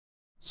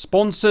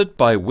Sponsored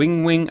by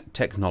Wing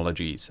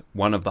Technologies,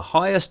 one of the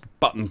highest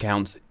button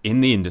counts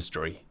in the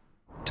industry.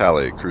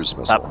 Tally, cruise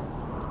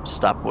missile.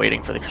 Stop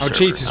waiting for the Oh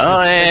Jesus!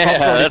 Oh yeah,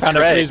 that's found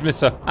right. A cruise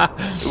missile.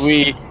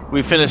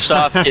 we finished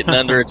off getting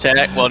under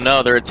attack. Well,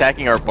 no, they're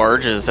attacking our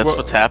barges. That's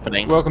what's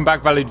happening. Welcome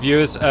back, valued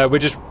viewers. We're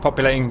just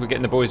populating. We're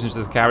getting the boys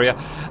into the carrier.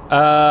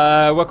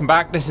 Welcome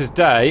back. This is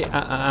Day. We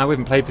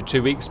haven't played for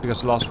 2 weeks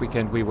because last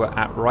weekend we were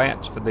at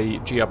Riot for the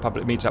GR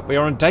Public Meetup. We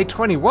are on day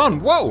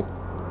 21. Whoa!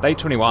 Day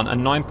 21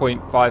 and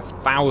 $9.5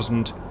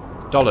 thousand,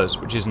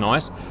 which is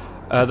nice.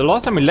 The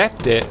last time we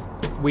left it,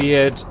 we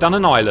had done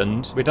an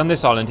island. We'd done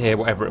this island here,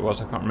 whatever it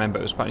was, I can't remember.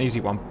 It was quite an easy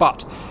one.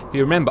 But if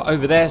you remember,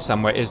 over there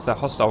somewhere is the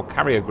hostile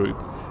carrier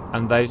group,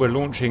 and they were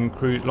launching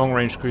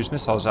long-range cruise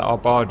missiles at our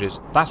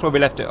barges. That's where we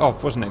left it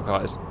off, wasn't it,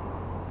 guys?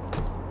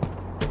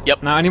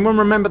 Yep. Now, anyone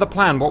remember the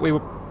plan, what we were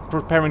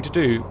preparing to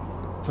do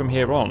from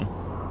here on?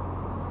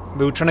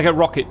 We were trying to get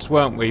rockets,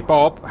 weren't we?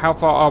 Bob, how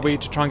far are we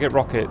to try and get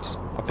rockets?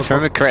 If I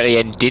remember correctly,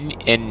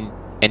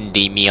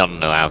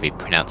 Endymion, or however you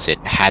pronounce it,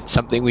 had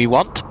something we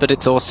want, but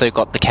it's also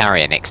got the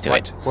carrier next to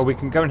it. Well, we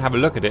can go and have a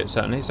look at it,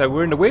 certainly. So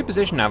we're in a weird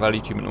position now,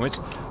 valued humanoids,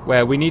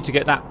 where we need to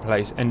get that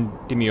place,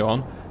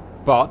 Endymion,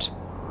 but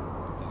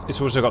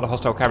it's also got the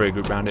hostile carrier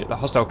group around it. The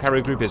hostile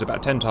carrier group is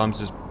about 10 times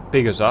as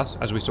big as us,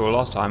 as we saw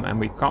last time, and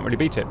we can't really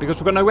beat it because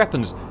we've got no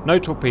weapons, no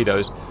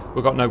torpedoes,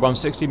 we've got no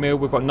 160 mil,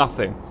 we've got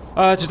nothing.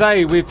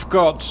 Today we've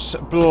got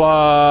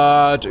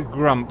Blood,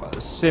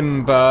 Grump,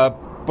 Simba,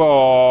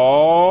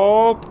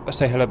 Bob.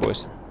 Say hello,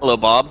 boys. Hello,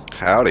 Bob.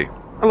 Howdy.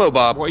 Hello,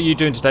 Bob. What are you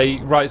doing today?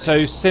 Right,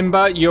 so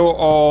Simba, you're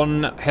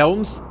on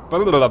Helms.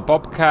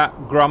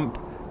 Bobcat, Grump,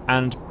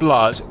 and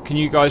Blood. Can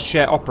you guys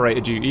share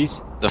operator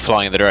duties? The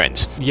flying of the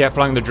drones. Yeah,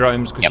 flying the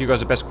drones, because you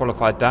guys are best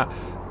qualified that.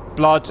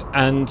 Blood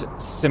and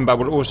Simba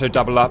will also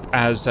double up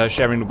as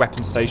sharing the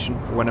weapon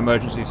station for when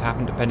emergencies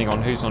happen, depending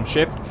on who's on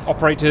shift.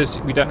 Operators,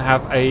 we don't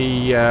have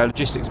a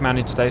logistics man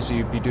in today, so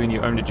you'd be doing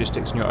your own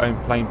logistics and your own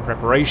plane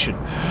preparation.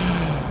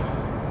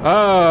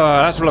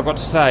 Oh, that's all I've got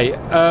to say.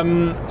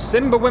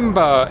 Simba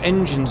Wimba,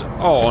 engines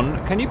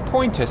on. Can you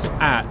point us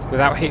at,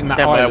 without hitting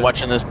that island?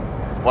 Watching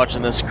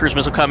this cruise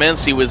missile come in,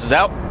 see whizzes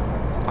out.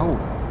 Oh.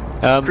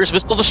 Cruise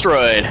missile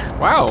destroyed.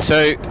 Wow.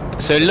 So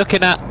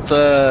looking at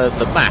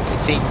the map, it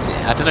seems,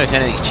 I don't know if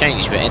anything's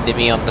changed, but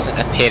Endymion doesn't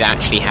appear to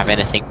actually have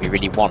anything we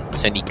really want.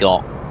 It's only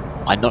got,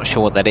 I'm not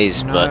sure what that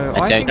is, No,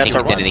 but I don't think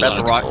it's anything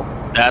useful.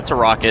 That's a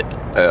rocket.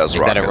 Is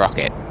that a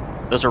rocket?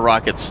 Those are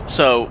rockets.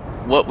 So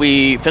what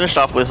we finished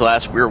off with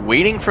last, we were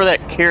waiting for that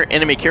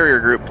enemy carrier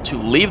group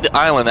to leave the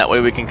island. That way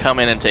we can come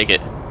in and take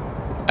it.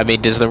 I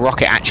mean, does the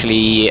rocket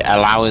actually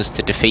allow us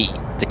to defeat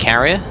the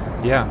carrier?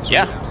 Yeah. It's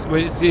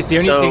the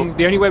only thing.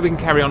 The only way we can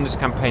carry on this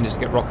campaign is to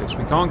get rockets.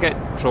 We can't get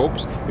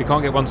torps. We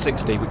can't get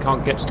 160. We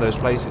can't get to those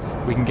places.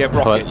 We can get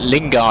rockets. Well,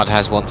 Lingard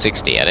has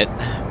 160 at it,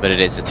 but it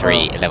is a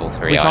level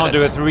 3 We can't island.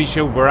 do a 3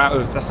 shield. We're out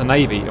of. That's a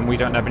navy, and we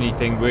don't have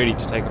anything really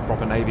to take a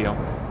proper navy on.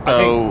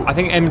 I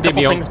think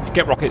Endymion,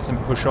 get rockets and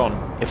push on.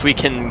 If we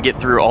can get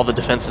through all the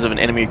defenses of an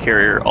enemy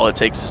carrier, all it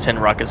takes is 10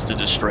 rockets to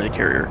destroy the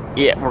carrier.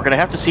 Yeah, we're going to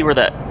have to see where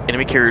that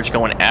enemy carrier is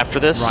going after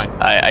this. Right.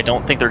 I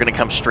don't think they're going to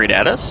come straight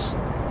at us,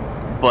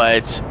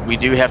 but we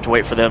do have to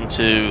wait for them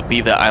to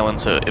leave that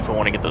island if we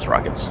want to get those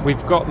rockets.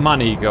 We've got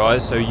money,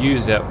 guys, so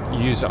use it.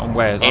 Use it on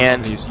wares.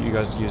 And you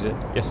guys use it.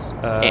 Yes.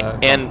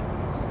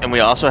 And we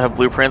also have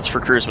blueprints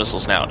for cruise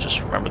missiles now. Just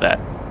remember that.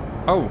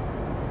 Oh,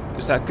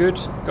 is that good,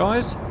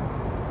 guys?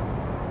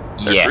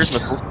 Yes.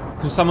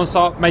 Can someone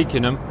start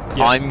making them? Yes.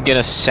 I'm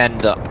gonna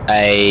send up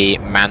a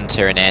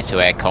Manta and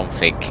air-to-air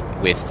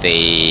config with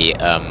the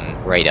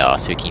radar,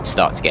 so we can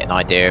start to get an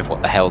idea of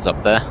what the hell's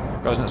up there.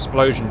 Guys, an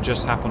explosion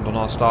just happened on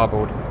our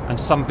starboard, and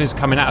something's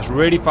coming at us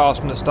really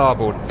fast from the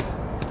starboard.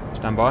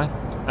 Stand by.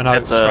 And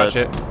I scratch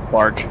it.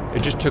 Barge.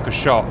 It just took a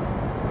shot.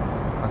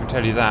 I can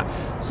tell you that.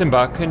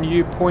 Simba, can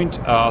you point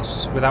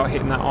us without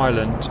hitting that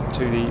island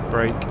to the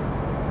break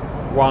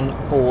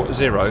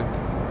 140?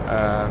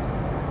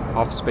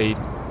 Half speed.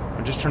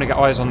 I'm just trying to get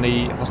eyes on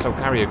the hostile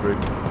carrier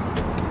group.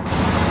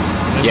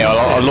 Yeah,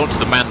 I'll launch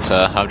the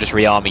Manta. I'm just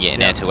rearming it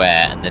in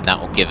air-to-air, and then that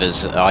will give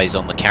us eyes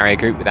on the carrier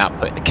group without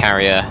putting the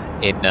carrier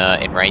in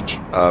range.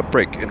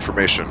 Break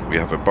information. We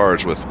have a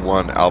barge with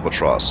 1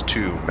 Albatross,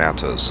 2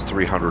 Mantas,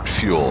 300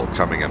 fuel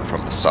coming in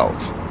from the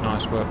south.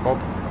 Nice work,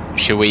 Bob.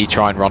 Should we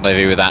try and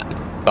rendezvous with that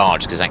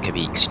barge, because that could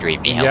be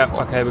extremely helpful?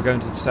 Yeah, okay, we're going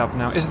to the south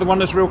now. Is it the one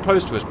that's real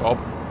close to us,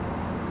 Bob?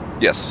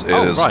 Yes, it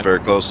is very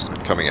close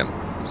and coming in.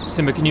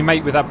 Simba, can you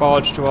mate with that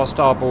barge to our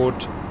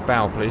starboard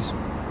bow, please?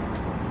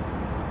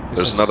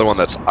 There's another one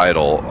that's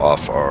idle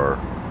off our,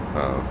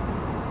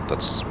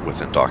 that's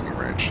within docking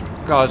range.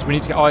 Guys, we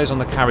need to get eyes on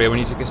the carrier. We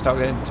need to start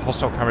getting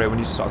hostile carrier. We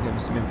need to start getting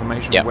some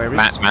information on where it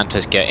is.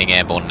 Manta's getting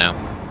airborne now.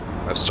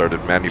 I've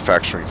started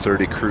manufacturing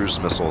 30 cruise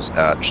missiles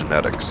at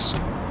Genetics.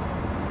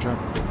 Good job.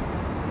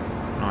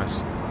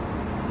 Nice.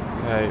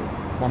 Okay,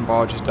 1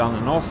 barge is done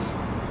and off.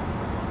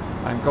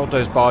 And God,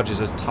 those barges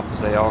as tough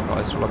as they are,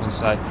 guys, that's all I can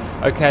say.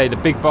 Okay, the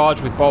big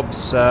barge with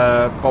Bob's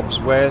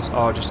wares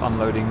are just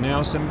unloading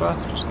now, Simba.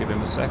 So just give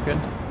him a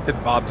second.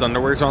 Did Bob's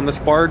underwear's on this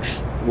barge?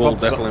 we'll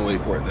Bob's- definitely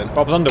wait for it then.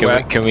 Bob's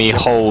underwear. Can we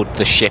hold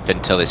the ship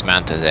until this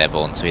manta's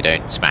airborne so we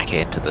don't smack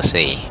it into the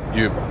sea?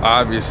 You've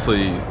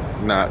obviously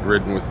not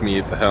ridden with me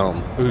at the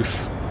helm.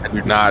 Oof. I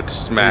do not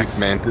smack Oof.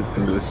 mantis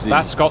into the sea.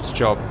 That's Scott's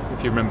job.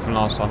 If you remember from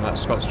last time,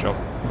 that's Scott's job.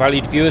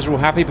 Valued viewers are all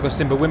happy because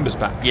Simba Wimber's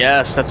back.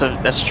 Yes,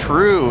 that's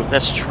true.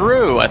 That's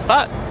true. I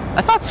thought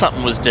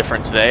something was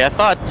different today. I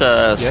thought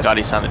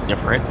Scotty sounded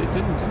different. It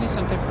didn't he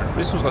sound different?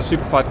 This one's got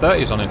Super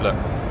 530s on it, look.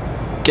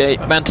 Okay,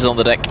 manta's on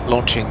the deck,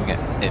 launching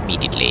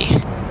immediately.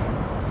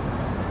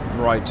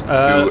 Right.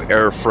 New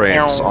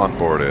airframes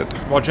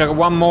onboarded. Roger, got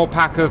one more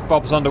pack of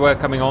Bob's underwear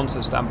coming on, so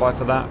stand by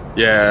for that.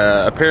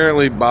 Yeah,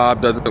 apparently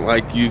Bob doesn't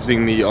like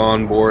using the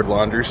onboard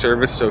laundry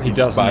service, so he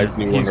just buys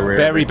new He's underwear.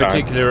 very every time.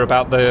 particular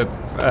about the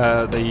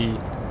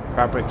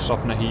fabric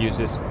softener he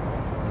uses.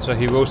 So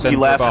he will send You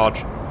for a laugh.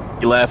 barge.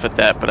 You laugh at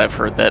that, but I've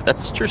heard that.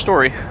 That's a true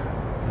story.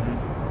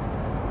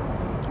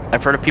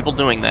 I've heard of people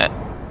doing that.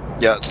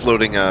 Yeah, it's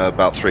loading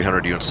about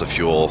 300 units of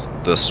fuel.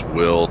 This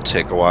will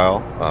take a while.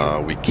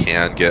 We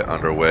can get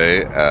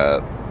underway at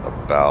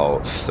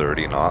about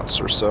 30 knots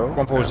or so.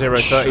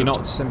 140, 30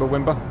 knots, Simba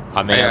Wimber.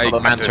 I'm in Hey,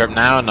 manta up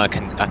now, and I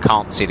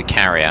can't see the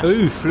carrier.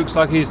 Oof, looks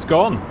like he's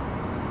gone.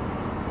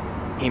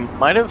 He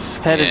might have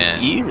headed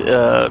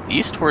Yeah.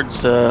 east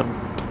towards. I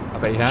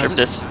bet he has.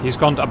 Tremendous. He's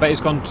gone. I bet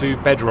he's gone to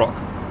Bedrock.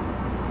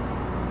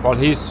 While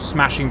he's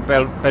smashing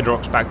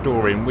Bedrock's back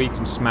door in, we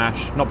can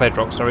smash. Not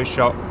Bedrock, sorry,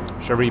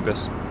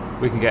 Charybdis.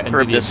 We can get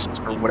Endymion. This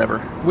or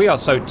whatever. We are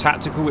so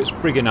tactical, it's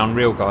friggin'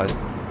 unreal, guys.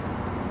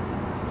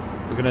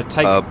 We're gonna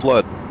take.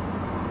 Blood.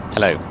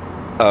 Hello.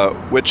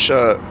 Which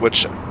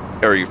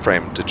area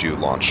frame did you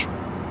launch?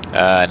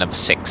 Number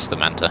 6, the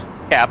manta.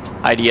 Cap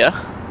idea.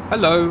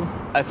 Hello.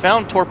 I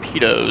found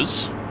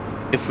torpedoes.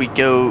 If we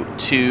go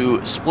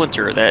to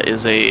Splinter, that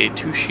is a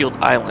 2-shield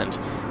island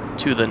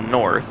to the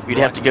north. We'd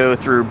have to go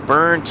through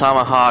Burn,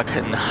 Tomahawk,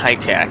 and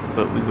High-Tack,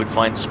 but we would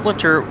find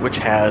Splinter, which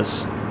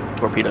has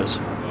torpedoes.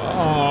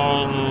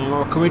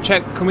 Oh, can we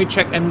check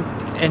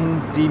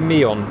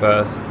Endymion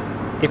first?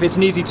 If it's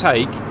an easy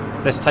take,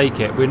 let's take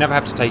it. We never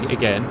have to take it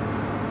again.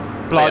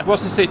 Blood, Yeah.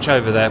 what's the sitch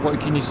over there? What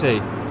can you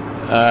see?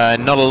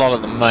 Not a lot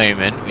at the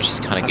moment, which is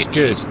kind of That's good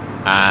good. news.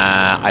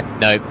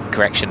 No,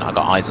 correction, I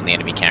got eyes on the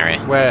enemy carrier.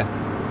 Where?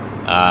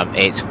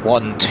 It's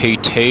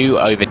 122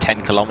 over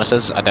 10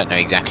 kilometers. I don't know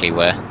exactly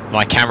where.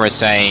 My camera's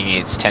saying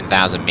it's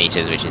 10,000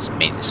 meters, which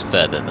means it's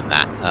further than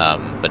that.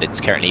 But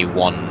it's currently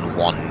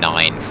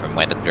 119 from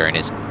where the drone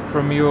is.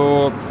 From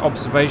your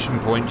observation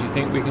point, do you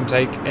think we can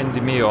take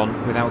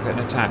Endymion without getting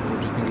attacked, or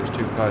do you think it's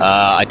too close?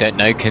 I don't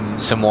know. Can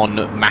someone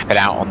map it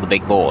out on the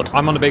big board?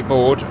 I'm on a big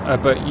board,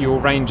 but your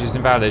range is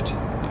invalid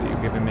that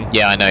you're giving me.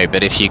 Yeah, I know,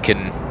 but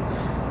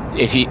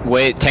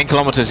we're 10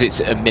 kilometers, it's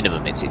a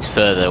minimum. It's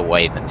further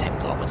away than 10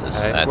 kilometers.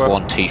 Okay, It's well-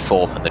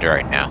 124 from the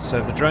drone now. So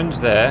if the drone's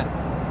there,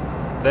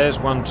 there's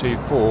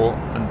 124,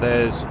 and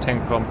there's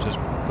 10 kilometers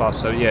plus.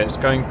 So yeah, it's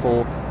going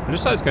for. It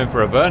looks like it's going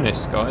for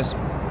Avernus, guys.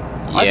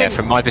 I Yeah, think-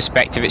 from my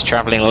perspective, it's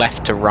travelling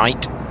left to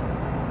right.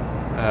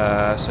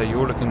 So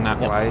you're looking that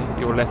Yep. way.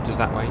 Your left is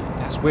that way.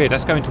 That's weird.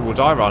 That's going towards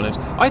Ire Island.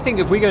 I think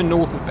if we go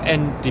north of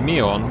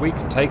Endymion, we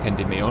can take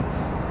Endymion.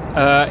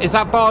 Is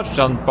that barge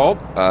done, Bob?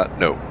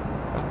 No.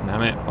 Oh,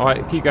 damn it. All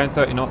right, keep going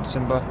 30 knots,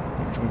 Simba.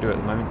 How much can we do at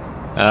the moment?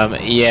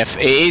 Yeah, it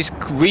is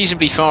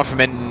reasonably far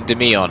from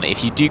Endymion.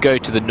 If you do go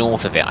to the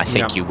north of it, I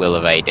think Yeah. you will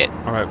evade it.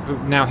 All right,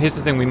 but now here's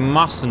the thing: we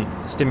mustn't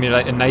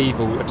stimulate a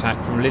naval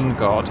attack from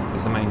Lingard.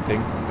 Is the main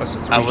thing. That's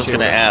a I was going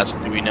to shield. ask,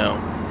 do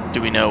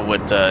we know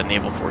what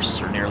naval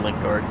forces are near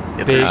Lingard?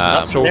 If Big there's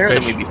nothing there,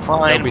 then swordfish. we'd be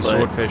fine. There'll be but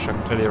swordfish. I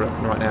can tell you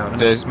right now. And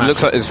There's smash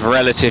looks it. like there's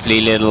relatively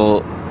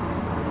little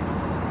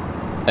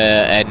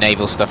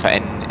naval stuff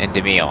at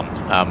Endymion.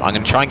 I'm going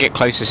to try and get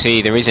close to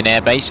see. There is an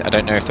airbase. I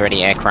don't know if there are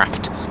any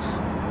aircraft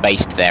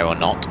based there or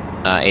not.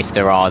 If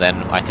there are,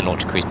 then I can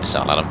launch a cruise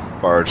missile at them.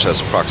 Barge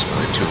has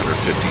approximately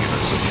 250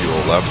 units of fuel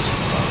left.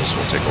 This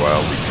will take a while.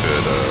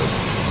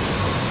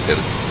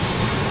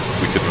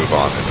 We could move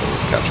on and it'll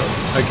catch up.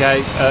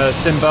 Okay,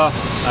 Simba.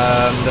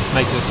 Let's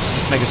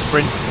make a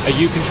sprint. Are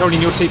you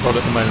controlling your teapot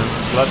at the moment,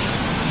 Blood?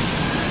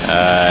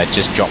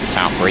 Just dropped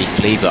out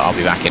briefly, but I'll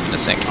be back in a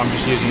sec. I'm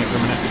just using it for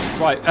a minute.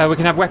 Right, we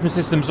can have weapon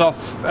systems off,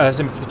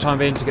 Simba, for the time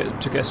being to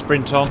get a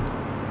sprint on.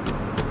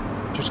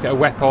 Just get a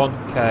weapon.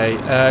 Okay,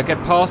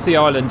 get past the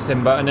island,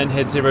 Simba, and then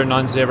head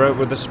 090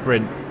 with a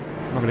sprint.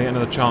 I'm not going to get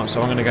another chance,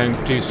 so I'm going to go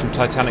and do some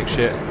Titanic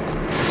shit.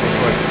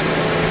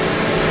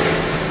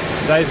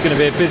 Today's going to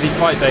be a busy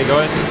fight day,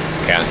 guys.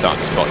 Okay, I'm starting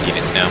to spot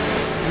units now.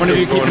 One of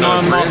you keep an eye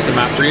on master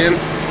map. Brian?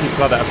 Keep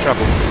Blood out of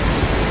trouble.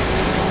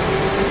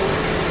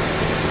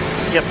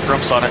 Yep,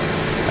 Grump's on it.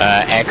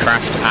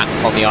 Aircraft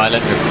on the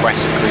island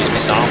request cruise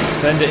missile.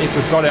 Send it if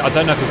we've got it. I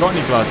don't know if we've got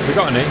any, Blood. Have we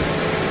got any?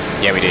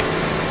 Yeah, we do.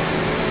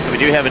 We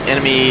do have an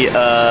enemy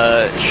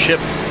ship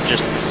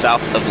just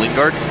south of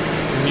Lingard.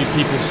 Can you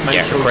keep us make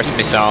Yeah, sure request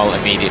missile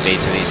immediately,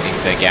 so these things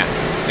don't get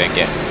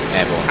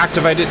airborne.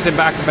 activate it,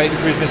 Simba, activate the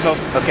cruise missiles.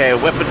 Okay,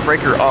 weapon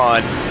breaker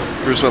on.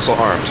 Cruise vessel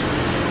armed.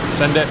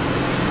 Send it.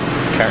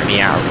 Currently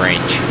out of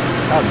range.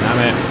 God damn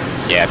it.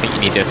 Yeah, I think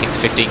you need to,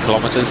 15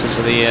 kilometers is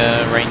the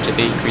range of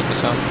the cruise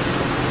missile.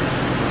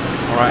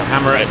 Alright,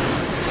 hammer it.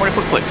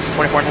 24 clicks,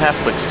 24 and a half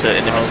clicks to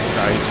Endymion.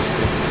 Okay,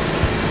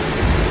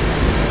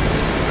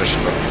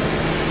 Mission.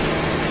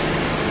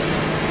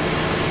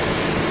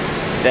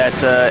 That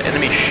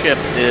enemy ship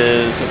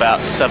is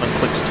about 7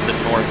 clicks to the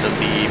north of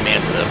the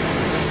Manta, though.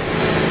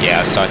 Yeah,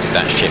 I sighted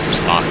that ship,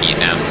 just marking it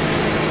now.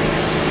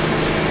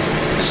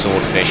 It's a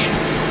swordfish.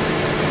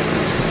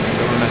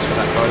 don't want to mess with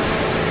that, guys.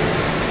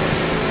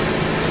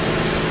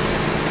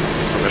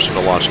 Permission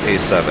to launch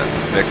A7,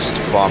 mixed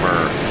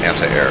bomber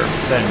anti-air.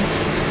 Send.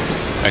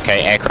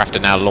 Okay, aircraft are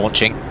now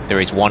launching. There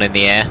is one in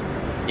the air.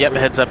 Yep,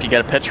 heads up, you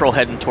got a Petrel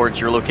heading towards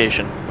your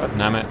location. God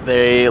damn it.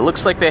 They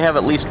looks like they have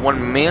at least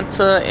one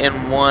Manta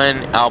and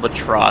one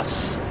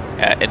Albatross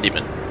at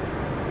Endymion.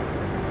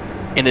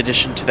 In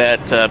addition to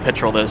that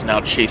Petrel that is now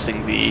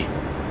chasing the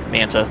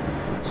Manta.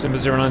 Simba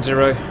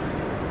 090.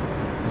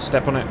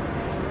 Step on it.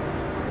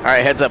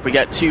 Alright, heads up, we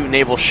got 2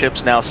 naval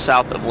ships now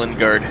south of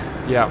Lingard.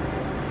 Yeah.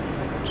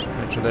 Just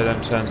make sure they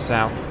don't turn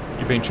south.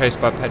 You're being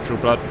chased by petrol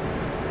blood.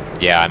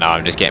 Yeah, I know,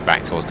 I'm just getting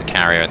back towards the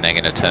carrier and they're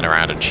going to turn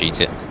around and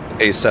shoot it.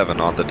 A7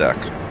 on the deck.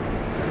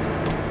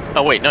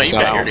 Oh wait, no, you've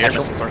So got your air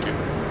Petrel? missiles, aren't you?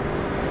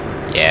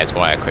 Yeah, that's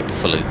why I equipped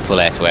full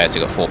air to air, so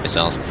we've got 4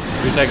 missiles.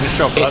 You're taking a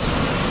shot, blood.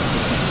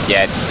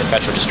 Yeah, it's the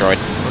petrol destroyed.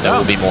 There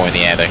will be more in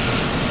the air though.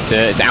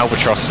 It's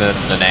Albatross and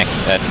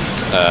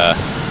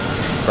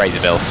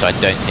Razorbill, so I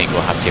don't think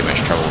we'll have too much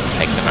trouble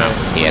taking them out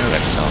with the air to air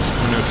missiles.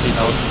 I'm going to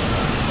T-hold.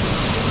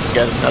 You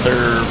got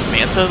another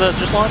Manta that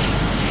just launched?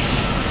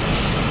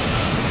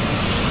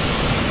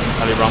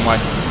 Alley runway.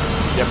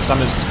 Yep,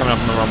 Summer's coming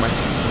up on the runway.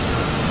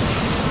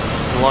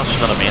 We launched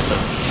another Manta.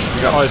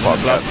 We got eyes on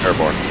the blood. Bobcat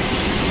airborne.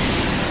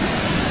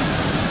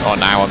 On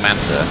our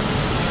Manta.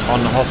 On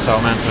the hostile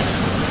Manta.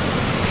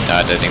 No,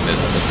 I don't think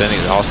there's a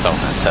hostile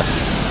Manta.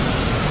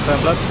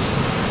 Confirm blood.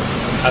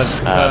 As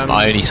confirmed.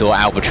 I only saw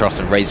Albatross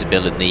and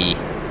Razorbill in the.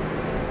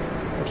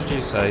 What did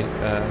you say?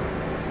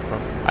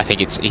 I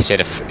think he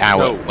said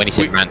when he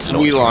said Manta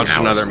launch. We launched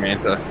hours. another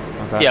Manta.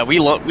 Okay. Yeah, we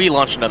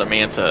launched another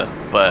Manta,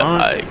 but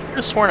Alright. I could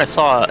have sworn I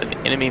saw an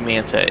enemy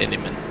Manta at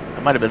Endymion. I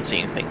might have been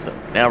seeing things though.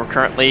 Now we're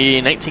currently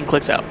 19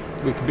 clicks out.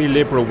 We can be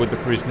liberal with the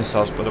cruise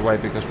missiles, by the way,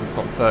 because we've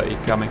got 30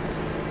 coming.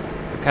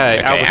 Okay,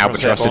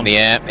 Albatross in the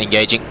air,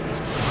 engaging.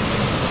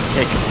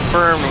 Okay,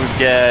 confirmed. We've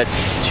got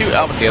 2 The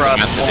other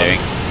Albatross, Manta doing.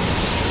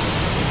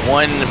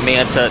 1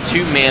 Manta,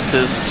 2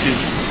 Mantas to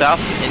the south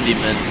of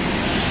Endymion.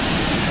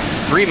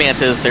 3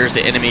 Mantas. There's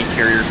the enemy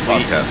carrier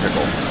fleet. Bobcat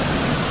pickle.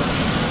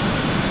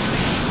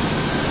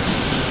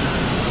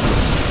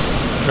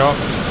 Shot.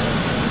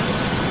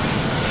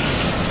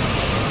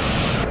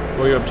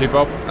 What are you up to,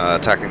 Bob?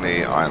 Attacking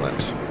the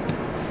island.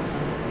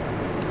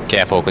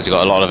 Careful, because we've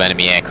got a lot of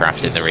enemy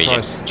aircraft in the region.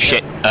 Christ.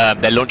 Shit,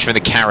 they're launching from the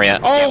carrier.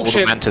 Oh, Get all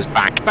shit. the Mantas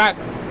back. Back.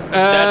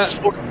 That's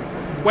for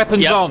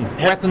Weapons Yep. on.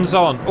 Weapons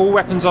on. All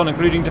weapons on,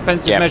 including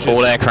defensive Yeah, measures.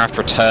 all aircraft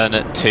return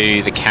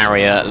to the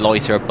carrier,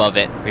 loiter above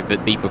it,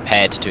 be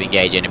prepared to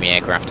engage enemy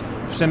aircraft.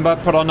 Simba,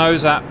 put our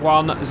nose at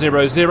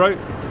 100.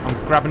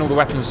 I'm grabbing all the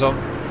weapons on.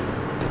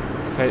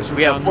 Okay, it's all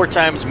we have done. 4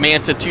 times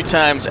Manta, 2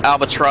 times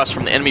Albatross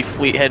from the enemy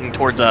fleet heading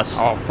towards us.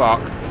 Oh,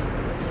 fuck.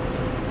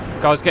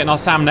 Guys, getting our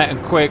SAM net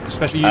and quick,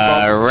 especially you,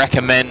 Bob.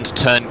 Recommend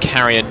turn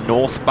carrier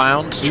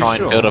northbound to You try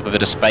sure? and build up a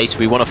bit of space.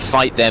 We want to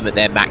fight them at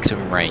their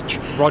maximum range.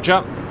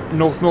 Roger.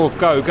 North, north,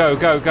 go, go,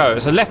 go, go.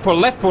 It's a left pull,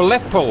 left pull,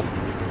 left pull.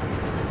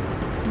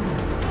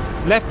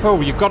 Left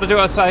pull, you've got to do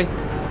what I say.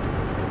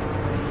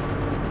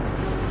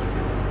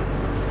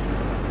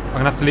 I'm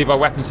going to have to leave our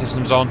weapon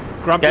systems on.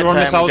 Grump, you're on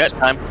missiles. Got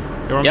time.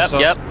 You're on Yep,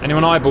 missiles. yep.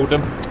 Anyone eyeballed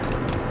them?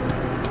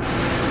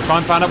 Try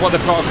and find out what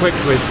they've got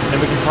equipped with, and then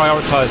we can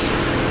prioritise.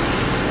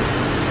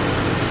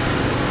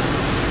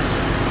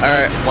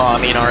 Alright, well,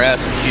 I mean, our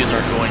SMTs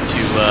are going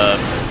to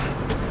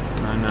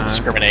No.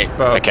 discriminate.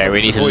 But Okay,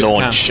 we need to boys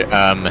launch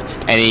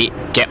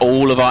get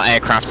all of our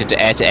aircraft into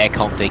air-to-air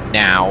config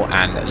now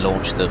and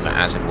launch them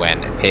as and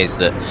when. It appears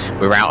that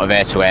we're out of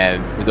air-to-air.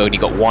 We've only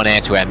got 1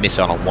 air-to-air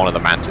missile on one of the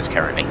Mantas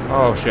currently.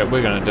 Oh shit,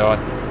 we're going to die.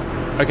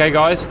 Okay,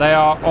 guys, they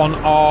are on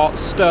our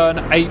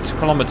stern 8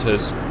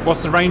 kilometres.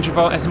 What's the range of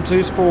our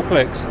SM2s? 4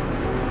 clicks.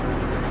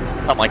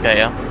 Something like that,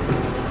 yeah.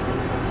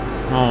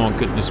 Oh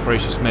goodness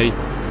gracious me.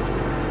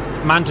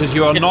 Mantas,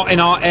 you are not in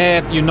our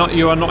air.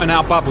 You are not in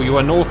our bubble. You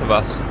are north of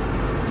us.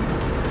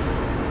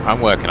 I'm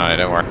working on it,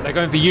 don't worry. They're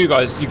going for you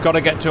guys. You've got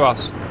to get to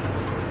us.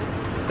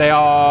 They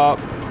are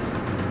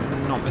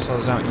not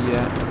missiles out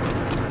yet.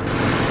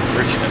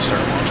 We're just going to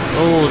start launching.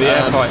 Oh, the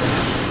air fight.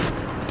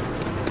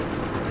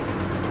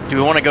 Do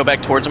we want to go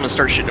back towards them and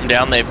start shooting them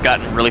down? They've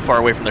gotten really far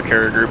away from their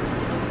carrier group.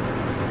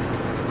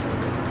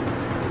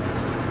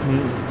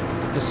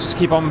 Let's just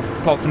keep on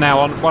plot for now.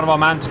 On one of our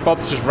Mantas,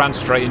 Bob's just ran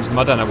straight into them.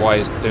 I don't know why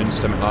he's doing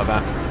something like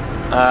that.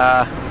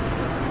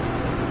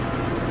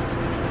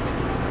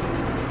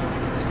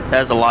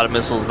 There's a lot of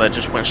missiles that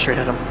just went straight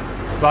at them.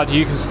 Blood,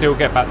 you can still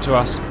get back to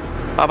us.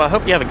 Bob, I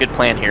hope you have a good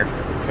plan here.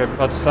 Okay,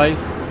 Blood's safe.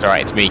 It's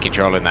alright, it's me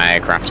controlling that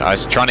aircraft. I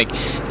was trying to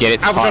get it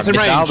to fire Albatross in a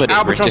missile, range. but it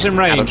Albatross just in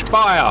range.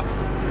 Fire.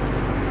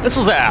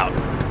 Missiles out!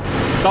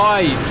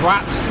 Die,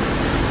 twat.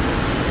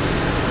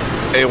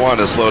 A1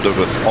 is loaded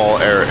with all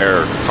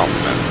air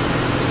complement.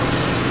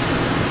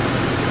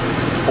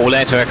 All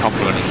air-to-air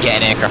complement and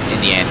get an aircraft in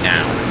the air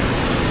now.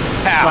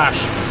 Flash.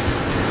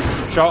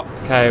 Shot.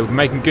 Okay, we're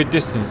making good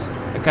distance.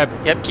 Okay.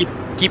 Yep,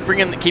 keep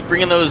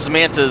bringing those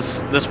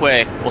mantas this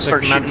way. We'll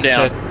start shooting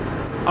down.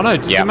 Oh no,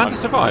 did the manta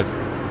survive?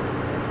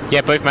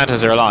 Yeah, both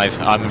mantas are alive.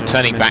 I'm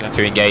turning back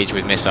to engage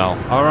with missile.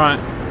 Alright.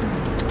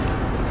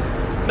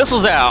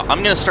 Missiles out.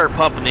 I'm gonna start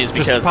pumping these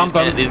because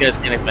these guys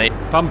can't fight.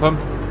 Pump them.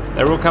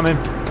 They're all coming.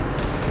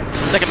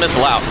 Second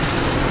missile out.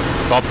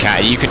 Bobcat,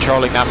 are you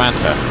controlling that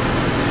manta?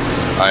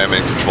 I am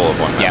in control of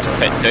one manta.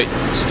 No,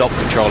 stop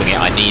controlling it.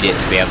 I need it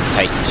to be able to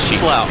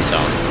shoot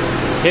missiles.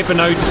 Hit but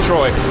no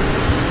destroy.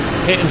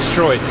 Hit and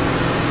destroy.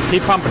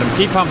 Keep pumping them.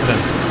 Keep pumping them.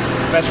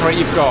 Best rate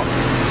you've got.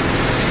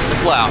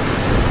 Missile out.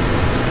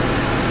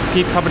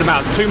 Keep pumping them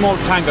out. 2 more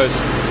tangos.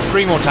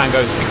 3 more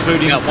tangos,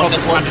 including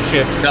possible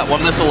ship. Got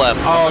 1 missile left.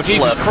 Oh,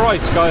 Jesus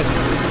Christ, guys.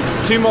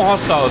 2 more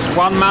hostiles.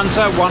 1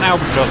 manta, 1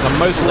 albatross. I'm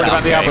most worried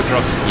about the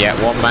albatross. Yeah,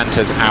 1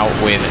 manta's out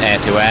with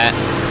air-to-air.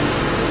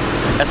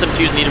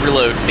 SM2s need to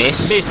reload.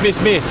 Miss. 2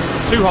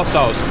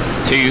 hostiles.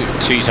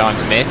 Two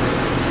times miss.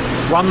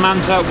 1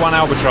 manta, 1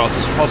 albatross.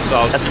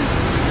 Hostiles.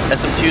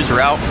 SM2s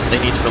are out. They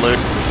need to reload.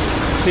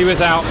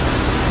 Seaways out.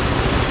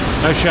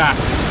 No shot.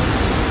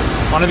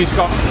 One of you's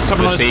got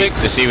someone on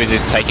 6. The Seaways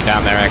is taking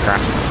down their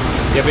aircraft.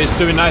 Yeah, but it's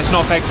doing that. It's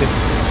not effective.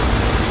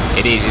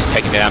 It is. It's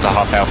taking it down to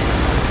half health.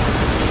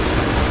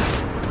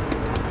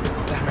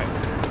 Damn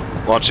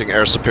it. Launching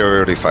air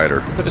superiority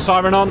fighter. Put the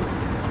siren on.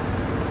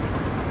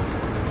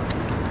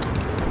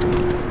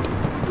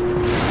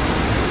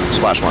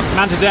 Splash 1.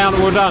 Manta down.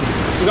 We're done.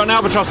 We've got an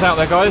albatross out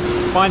there, guys.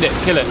 Find it.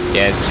 Kill it.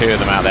 Yeah, there's 2 of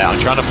them out there. I'm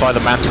trying to fly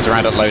the mantas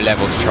around at low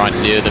level to try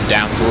and lure them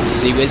down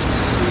towards the Seaways.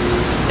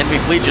 Enemy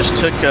fleet just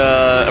took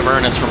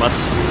Avernus from us.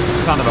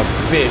 Son of a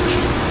bitch.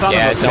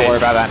 Yeah, let's not worry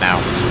about that now.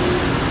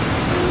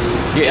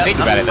 Yeah, think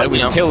about it though. We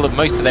killed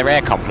most of their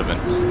air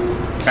complement.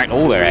 In fact,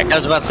 all their air. I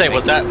was about to say,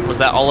 was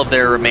that all of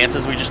their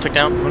mantas we just took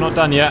down? We're not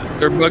done yet.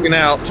 They're bugging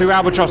out. 2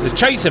 albatrosses.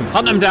 Chase them.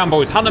 Hunt them down,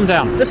 boys. Hunt them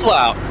down. Missile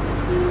out.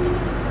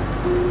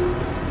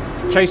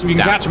 Chase them. You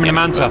can catch them in a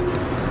manta.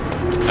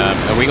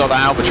 Have we got the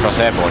albatross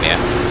airborne yet?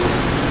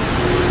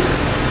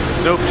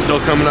 Nope, still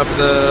coming up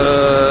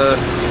the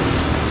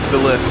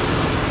lift.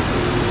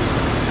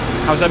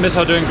 How's that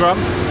missile doing, Grum?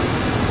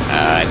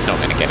 It's not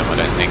going to get them, I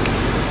don't think.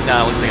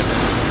 No, it looks like a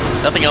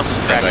miss. Nothing else is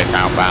They're cracking. both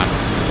outbound.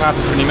 What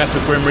happens when you mess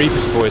with Grim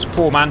Reapers, boys?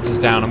 4 mantas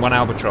down and 1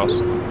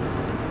 albatross.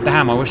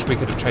 Damn, I wish we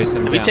could have chased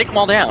them down. Did we take them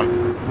all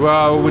down?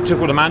 Well, we took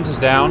all the mantas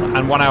down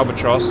and 1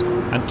 albatross,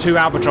 and 2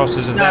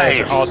 albatrosses of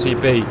theirs at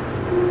RTB.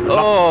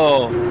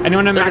 Oh,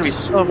 Anyone know they're gonna be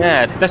so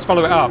mad. Let's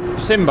follow it up.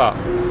 Simba,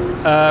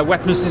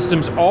 weapon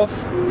systems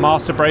off,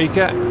 master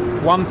breaker,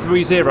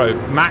 130,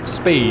 max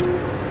speed.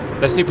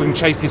 Let's see if we can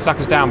chase these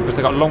suckers down because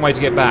they've got a long way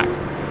to get back.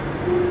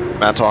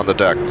 Manta on the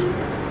deck.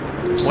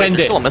 Send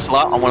it. Still a missile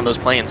out on one of those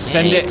planes.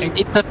 Send it.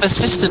 It's a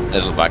persistent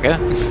little bugger.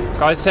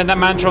 Guys, send that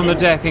manta on the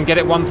deck and get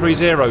it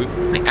 130.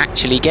 I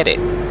actually get it.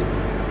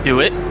 Do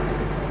it.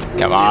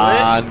 Come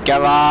on,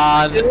 come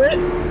on. Do it.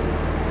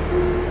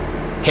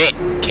 Hit,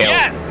 kill.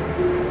 Yes.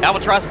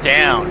 Albatross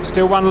down.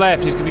 Still 1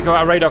 left. He's going to go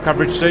out of radar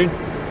coverage soon.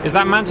 Is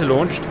that manta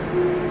launched?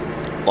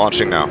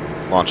 Launching now.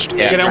 Launched.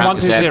 Yeah, Get it on ground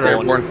is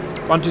 120. airborne.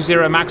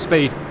 120 max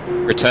speed.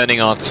 Returning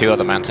our 2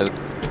 other mantas.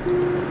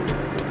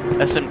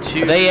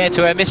 SM2. Are they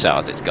air-to-air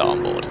missiles it's got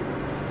on board?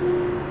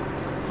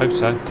 Hope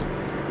so.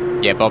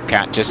 Yeah,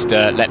 Bobcat, just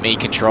let me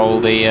control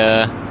the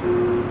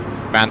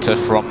manta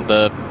from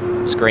the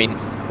screen.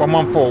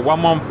 114.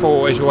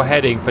 114 is your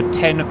heading for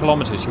 10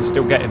 kilometers. You can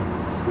still get him.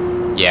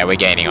 Yeah, we're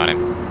gaining on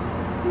him.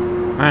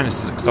 Man,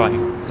 this is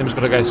exciting. Sim's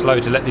got to go slow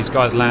to let these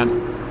guys land.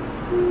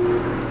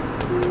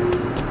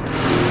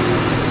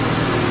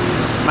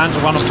 Manta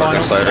 1 on final.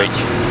 Excited.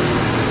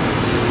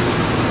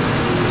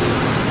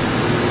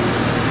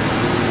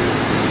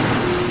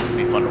 It'll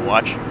be fun to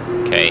watch.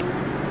 Okay.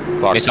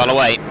 Locked. Missile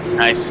away.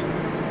 Nice.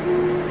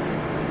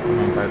 Come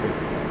on, baby.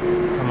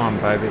 Come on,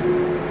 baby.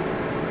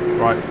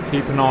 Right,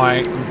 keep an eye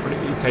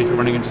in case you're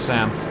running into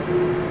Sam's.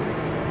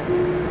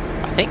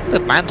 I think the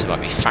manta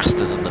might be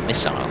faster than the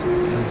missile.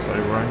 That's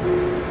very worrying.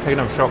 Take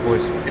another shot,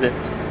 boys. It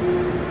is.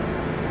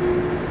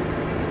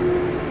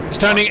 It's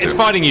turning. It's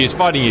fighting you. It's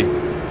fighting you.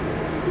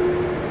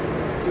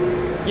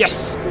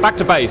 Yes, back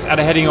to base and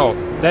a heading off.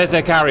 There's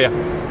their carrier.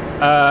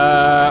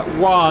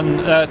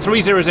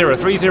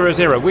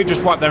 300. We've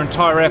just wiped their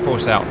entire air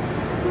force out.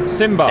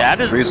 Simba.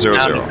 That is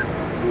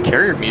 300.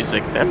 carrier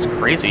music. That's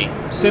crazy.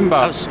 Simba.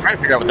 I was trying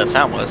to figure out what that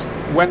sound was.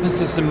 Weapon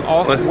system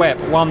off. What? WEP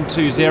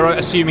 120.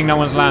 Assuming no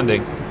one's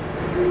landing.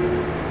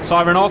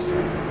 Siren off.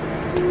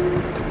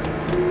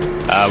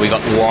 We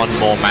got 1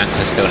 more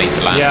manta still needs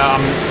to land. Yeah,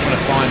 I'm trying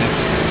to find him.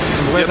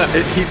 Simba, where's that?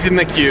 He's in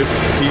the queue.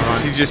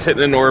 He's just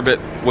hitting an orbit,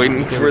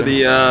 waiting for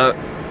the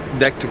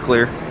deck to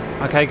clear.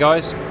 Okay,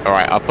 guys.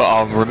 Alright, I'll put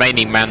our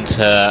remaining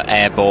manta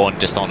airborne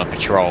just on a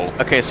patrol.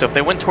 Okay, so if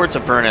they went towards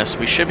Avernus,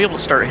 we should be able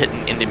to start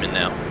hitting Indyman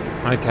now.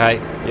 Okay.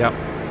 Yep.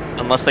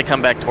 Unless they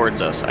come back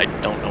towards us, I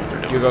don't know what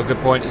they're doing. You got a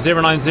good point.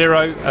 090,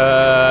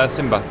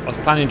 Simba. I was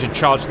planning to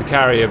charge the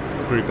carrier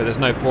group, but there's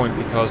no point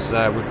because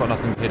we've got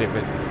nothing to hit it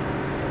with.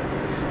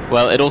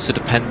 Well, it also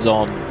depends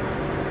on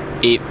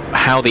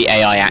how the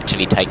AI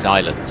actually takes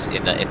islands.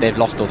 In that, if they've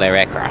lost all their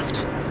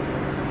aircraft,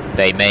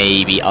 they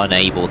may be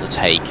unable to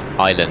take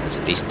islands,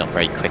 at least not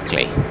very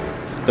quickly.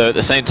 Though at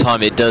the same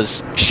time, it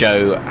does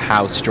show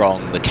how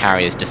strong the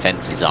carrier's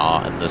defences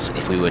are, and thus,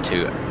 if we were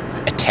to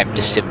attempt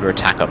a similar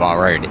attack of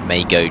our own, it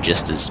may go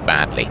just as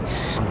badly.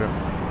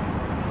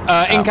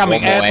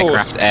 Incoming Air Air Force.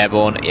 aircraft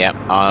airborne. Yep,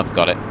 I've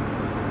got it.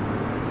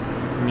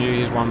 From you,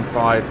 here's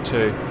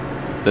 152.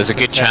 There's a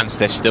good chance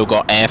they've still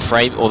got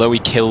airframe. Although we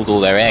killed all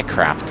their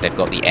aircraft, they've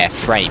got the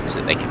airframes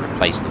that they can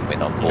replace them with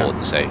on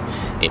board. So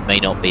it may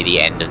not be the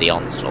end of the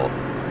onslaught.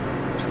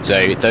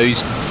 So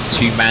those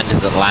two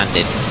Mantas that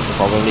landed,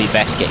 probably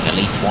best getting at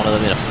least one of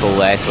them in a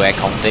full air-to-air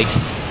config.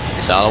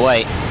 Missile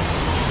away.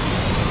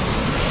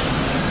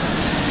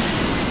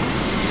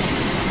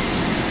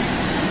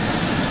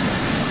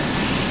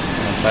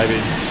 Baby.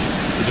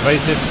 He's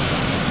evasive.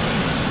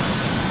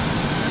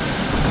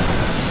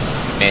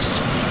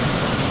 Missed.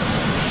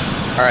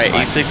 Alright,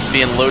 E6 is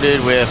being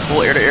loaded with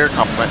full air-to-air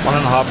complement.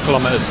 1.5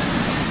 kilometers.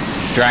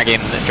 Dragging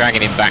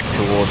him back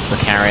towards the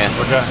carrier.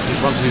 Roger, he's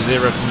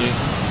 120 from you.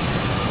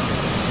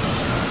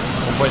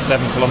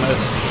 1.7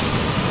 kilometers.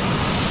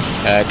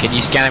 Can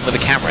you scan him with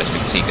the camera so we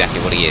can see exactly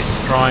what he is?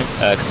 Trying.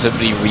 Can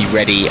somebody be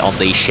ready on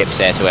the ship's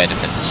air-to-air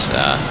defense?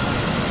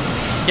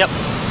 Yep.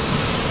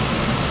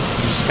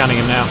 I'm just scanning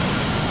him now.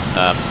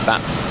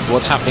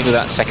 What's happening with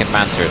that second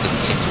Manta? It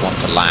doesn't seem to want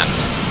to land.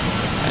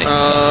 And it's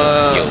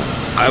fuel.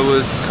 I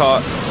was caught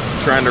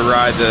trying to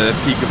ride the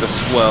peak of a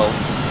swell,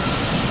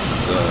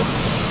 so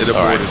it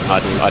aborted.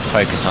 I'd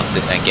focus on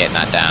getting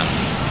that down.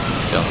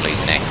 Don't lose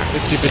an aircraft.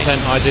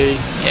 50%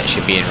 ID. Yeah, it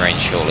should be in range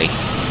shortly.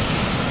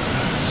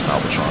 It's an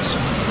Albatross.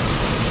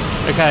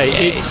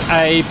 Okay, it's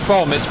a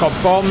bomb. It's got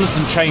bombs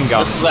and chain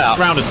gun. This is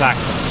out. Ground attack.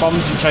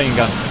 Bombs and chain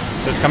gun.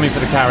 So it's coming for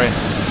the carrier.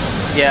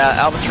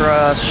 Yeah,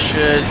 Albatross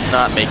should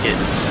not make it.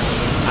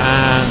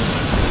 And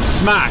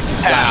smack.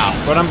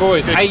 Ow. Well done,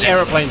 boys. 8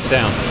 aeroplanes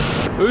down.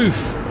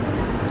 Oof.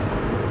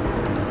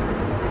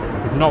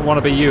 Would not want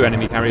to be you,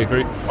 enemy carrier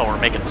group. Oh, we're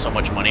making so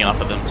much money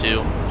off of them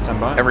too. Stand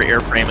by. Every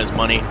airframe is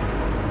money.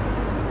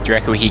 Do you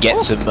reckon we could get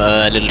some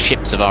little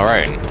ships of our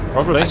own?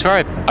 Probably. I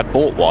swear I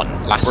bought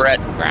one last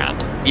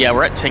round. Yeah,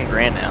 we're at 10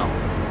 grand now.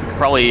 We could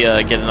probably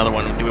get another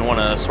one. Do we want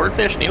a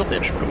swordfish,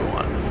 needlefish? What do we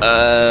want?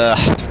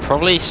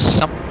 Probably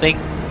something.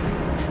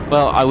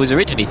 Well, I was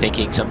originally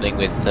thinking something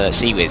with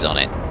Sea Whiz on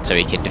it, so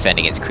we can defend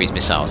against cruise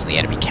missiles and the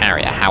enemy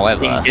carrier.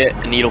 However, We can get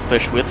a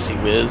needlefish with Sea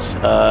Whiz.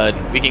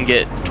 We can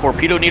get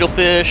torpedo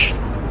needlefish,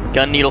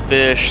 gun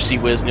needlefish, Sea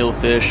Whiz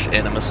needlefish,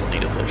 and a missile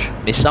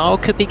needlefish. missile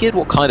could be good.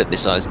 What kind of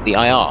missile is it? The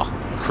IR?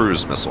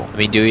 Cruise missile. I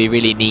mean, do we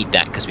really need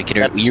that? Because we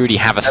already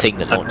have a thing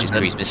that launches redundant.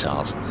 cruise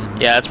missiles.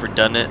 Yeah, it's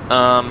redundant.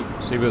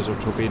 Sea Whiz or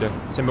torpedo.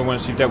 Simba,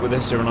 once you've dealt with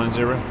this,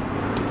 090.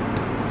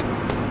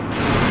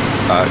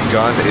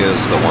 Gun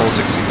is the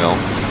 160 mil.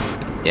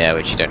 Yeah,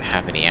 which you don't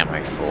have any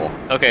ammo for.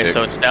 Okay,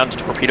 so it's down to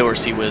torpedo or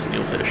Sea Whiz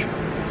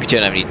needlefish. We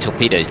don't have any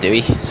torpedoes, do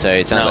we? So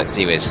it sounds No. like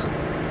Sea Whiz.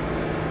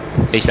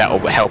 At least that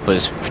will help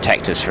us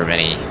protect us from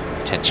any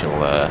potential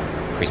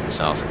cruise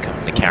missiles that come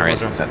from the carrier,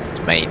 since that's its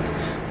main.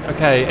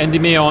 Okay,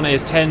 Endymion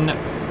is 10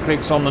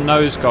 clicks on the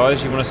nose,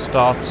 guys. You want to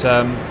start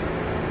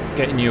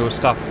getting your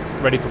stuff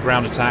ready for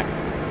ground attack.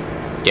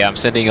 Yeah, I'm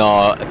sending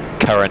our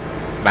current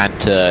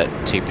Manta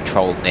to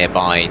patrol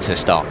nearby to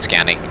start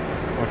scanning.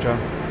 Roger.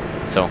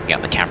 So I can get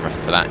on the camera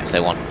for that if they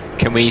want.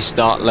 Can we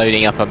start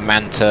loading up a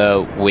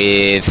Manta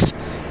with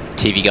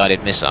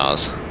TV-guided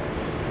missiles?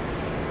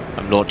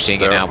 I'm launching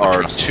There an are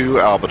Albatross. 2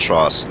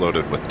 Albatross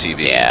loaded with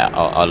TV. Yeah,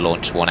 I'll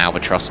launch one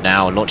Albatross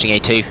now. I'm launching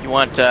A2. You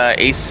want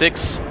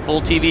A6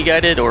 full TV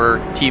guided or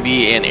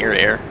TV and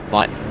air-to-air?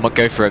 Might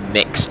go for a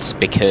mixed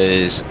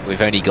because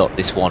we've only got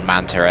this one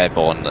Manta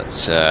airborne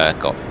that's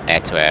got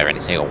air-to-air and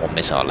it's only got one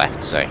missile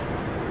left, so...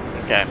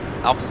 Okay.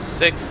 Alpha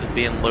 6 is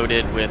being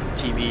loaded with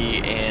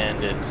TV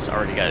and it's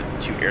already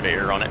got 2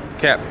 air-to-air on it.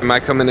 Cap, am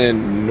I coming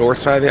in north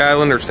side of the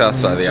island or south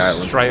side of the Just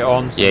island? straight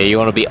on. Yeah, you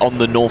want to be on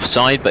the north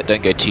side, but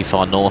don't go too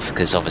far north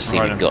because obviously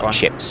Right, we've got fine.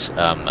 ships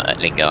at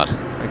Lingard.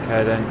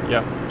 Okay then,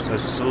 yep. So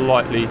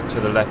slightly to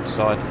the left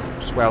side.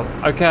 Swell.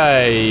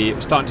 Okay,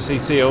 starting to see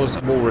seals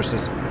and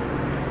walruses.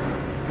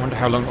 Wonder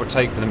how long it will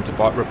take for them to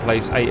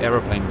replace 8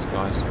 aeroplanes,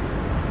 guys.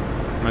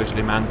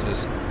 Mostly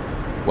Mantas.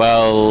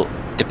 Well,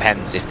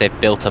 depends. If they've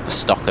built up a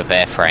stock of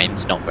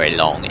airframes, not very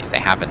long. If they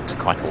haven't,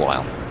 quite a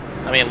while.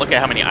 I mean, look at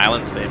how many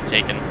islands they've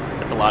taken.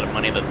 That's a lot of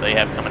money that they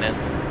have coming in.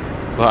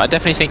 Well, I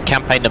definitely think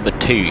campaign number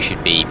 2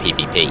 should be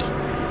PvP.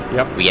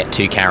 Yep. We get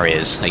 2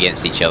 carriers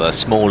against each other,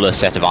 smaller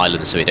set of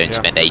islands so we don't Yeah.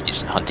 spend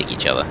ages hunting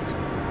each other.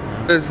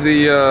 There's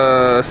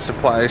the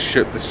supply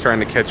ship that's trying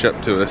to catch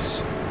up to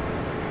us.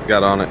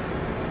 Got on it.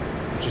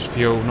 Just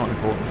fuel, not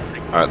important.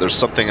 Alright, there's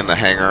something in the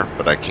hangar,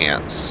 but I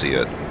can't see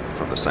it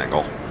from this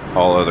angle.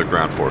 All other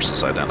ground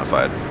forces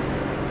identified.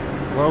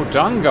 Well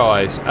done,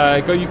 guys.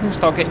 You can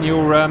start getting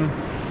your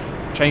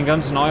chain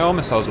guns and IR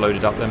missiles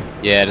loaded up then.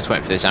 Yeah, just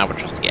waiting for this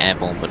Albatross to get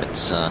airborne, but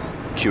it's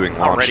Queuing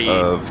launch Already.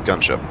 of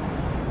gunship.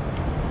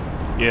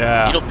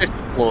 Yeah.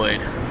 Needlefish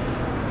deployed.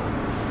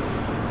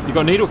 You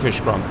got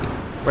needlefish, Grump.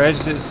 Where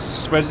does it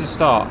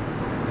start?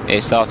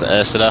 it starts at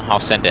Ursula. I'll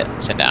send it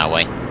our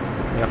way.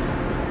 Yep.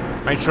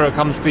 Make sure it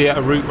comes via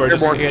a route where it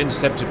doesn't Airborne. get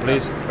intercepted,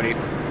 please.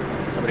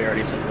 Somebody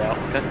already sent it out.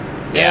 Okay.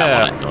 Yeah, Yeah.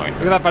 I'm on it, don't worry.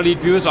 Look at that, valued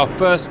viewers. Our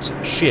first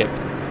ship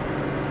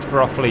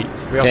for our fleet.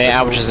 We are Okay, so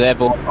Albatross is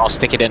airborne. I'll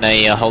stick it in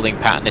a holding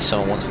pattern if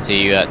someone wants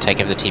to take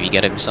over the TV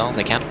guided missiles,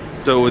 they can.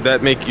 So would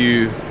that make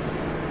you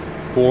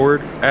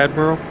forward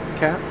Admiral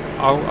Cap?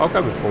 I'll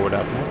go with forward,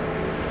 Admiral.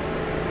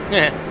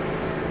 Yeah.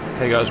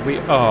 Okay, guys, we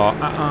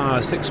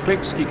are 6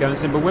 clicks. Keep going,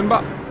 Simba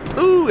Wimba.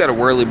 Ooh, got a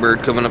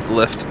whirlybird coming up the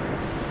lift.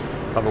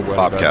 Love a word.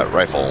 Bobcat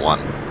rifle 1.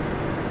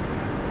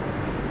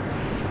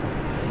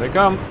 They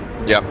come.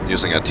 Yep,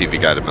 using a TV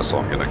guided missile.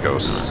 I'm gonna go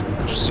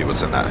just see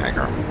what's in that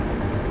hangar.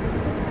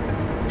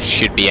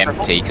 Should be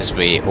empty because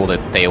they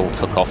all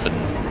took off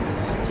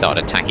and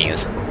started attacking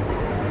us.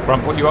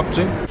 Grump, what you up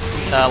to?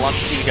 Launch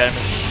the TV guided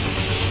missile.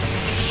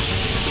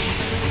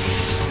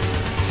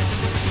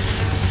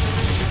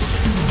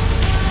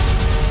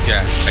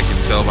 Yeah, I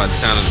can tell by the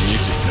sound of the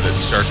music that it's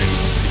starting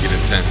to get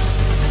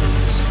intense.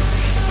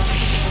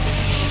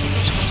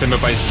 Simba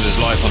bases his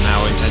life on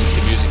how intense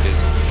the music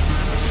is.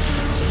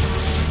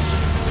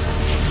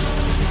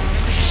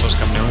 Missiles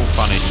coming in all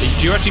funny.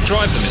 Do you actually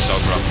drive the missile,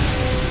 Grump?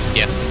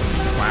 Yeah.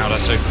 Wow,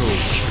 that's so cool.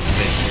 Wish we could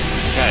see.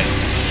 Okay.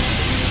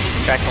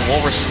 Track the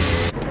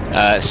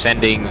walrus.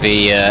 Sending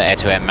the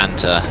air-to-air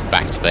Manta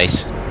back to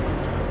base.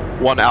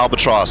 1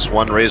 Albatross,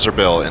 1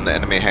 Razorbill in the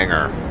enemy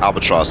hangar.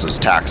 Albatross is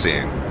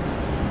taxiing.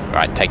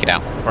 Right, take it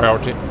out.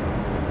 Priority.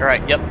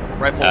 Alright, yep.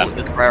 Rifle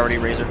is priority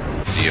Razor.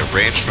 The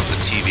range from the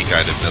TV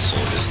guided missile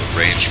is the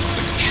range from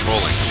the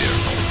controlling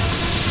vehicle.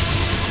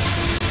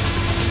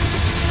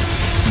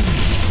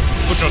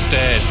 Butchos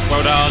dead.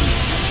 Well done,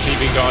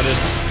 TV guiders.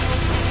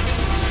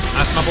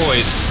 That's my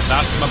boys.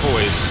 That's my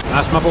boys.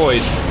 That's my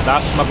boys.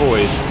 That's my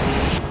boys.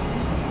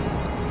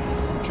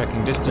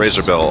 Checking distance.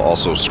 Razorbill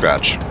also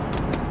scratch.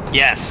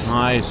 Yes.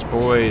 Nice,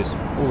 boys.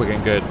 Oh, we're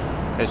getting good.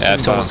 Okay, If Simba.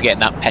 someone wants to get in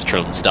that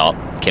petrol and start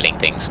killing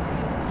things.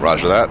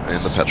 Roger that,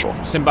 in the petrol.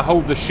 Simba,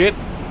 hold the ship.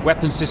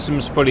 Weapon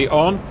systems fully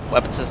on.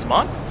 Weapon system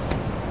on.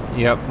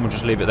 Yep, we'll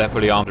just leave it there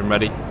fully armed and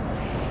ready.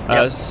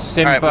 Yep.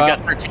 Simba, Alright,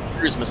 we got 13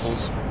 cruise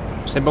missiles.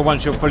 Simba,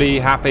 once you're fully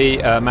happy,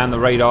 man the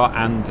radar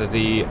and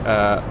the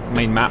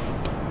main map.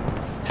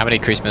 How many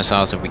cruise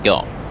missiles have we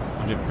got?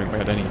 I didn't think we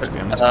had any, to be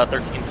honest.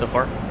 13 so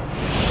far.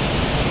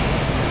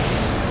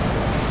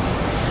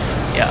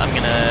 Yeah, I'm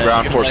gonna...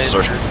 Ground forces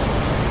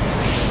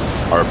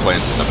are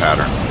planes in the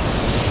pattern.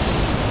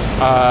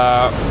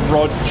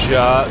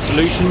 Roger.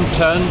 Solution,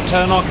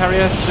 turn our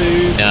carrier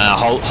to... No,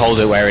 hold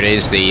it where it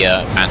is. The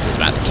Manta's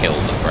about to kill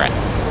the threat.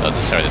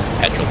 Sorry, the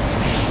petrol.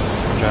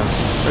 Roger.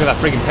 Look at that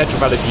friggin' petrol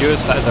valid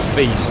viewers, that is a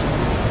beast.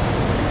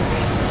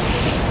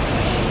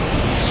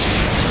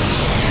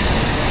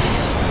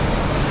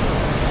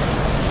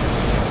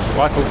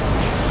 Rifle.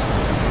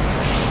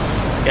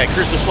 Yeah,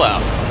 cruise missile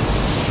out.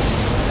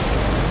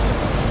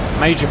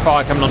 Major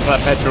fire coming onto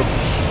that petrol.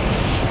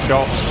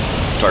 Shot.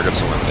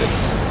 Target's eliminated.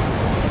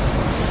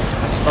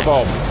 That's my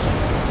Bob.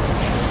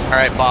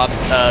 Alright, Bob.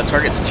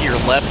 Targets to your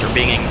left are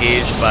being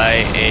engaged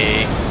by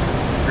a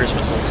cruise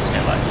missile, so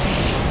stand by.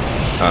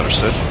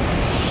 Understood.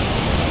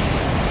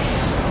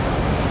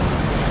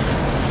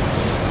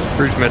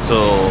 Cruise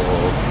missile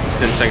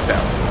 10 seconds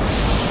out.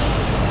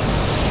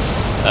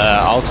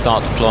 I'll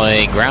start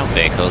deploying ground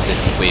vehicles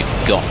if we've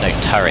got no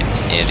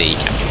turrets near the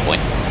capture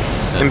point.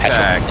 The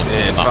Impact petrol-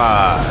 in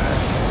 5,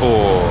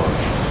 4,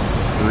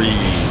 3,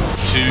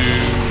 2,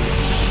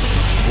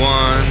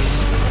 1.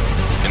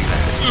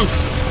 Impact. Oof.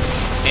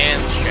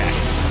 And check.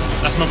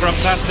 That's my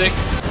Grumptastic.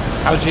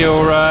 How's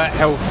your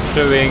health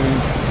doing,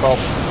 Bob?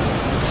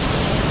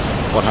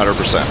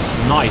 100%.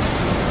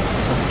 Nice.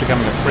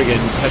 Becoming a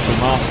friggin' petrol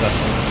master.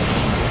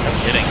 No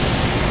kidding.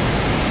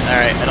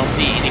 Alright, I don't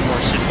see any more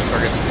suitable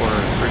targets for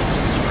cruise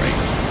missiles,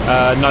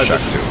 right? No, Shack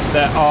but 2.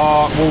 there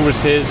are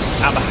walruses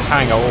at the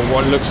hangar, or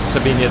what looks to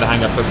be near the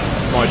hangar from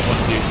my point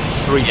of view,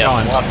 3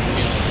 times.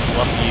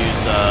 We'll have to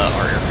use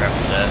our aircraft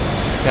for that.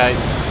 Okay.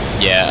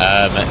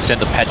 Yeah,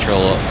 send the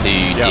petrol to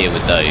deal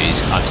with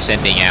those. I'm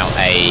sending out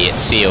a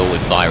seal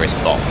with virus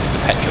bots. If the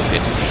petrol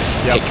could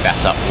pick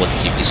that up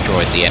once you've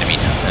destroyed the enemy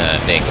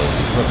vehicles.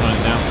 Working on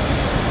it now.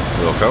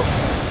 Wilco.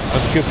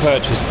 That's a good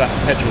purchase. That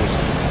petrol's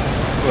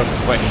worth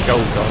its weight in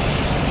gold, guys.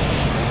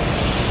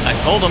 I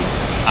told them.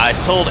 I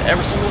told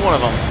every single one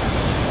of them.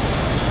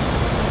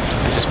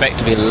 I suspect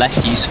it'll be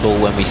less useful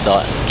when we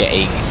start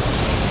getting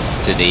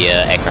to the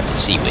aircraft with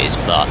Seawiz,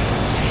 but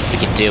we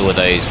can deal with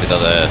those with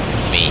other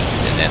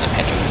means, and then the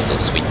petrol can still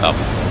sweep up.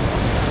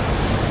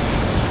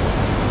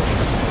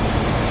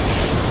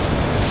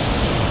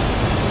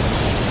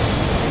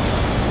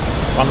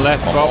 One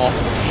left, Bob.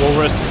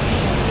 Walrus.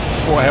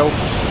 4 health.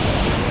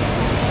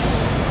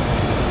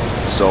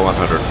 Still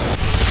 100. Look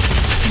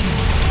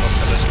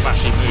at the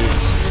splashy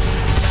moves.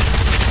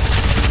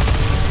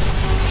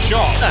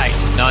 Shot.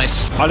 Nice.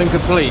 Nice. Island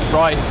complete.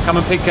 Right, come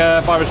and pick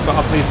Virus Spot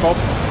up, please, Bob.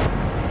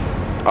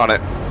 On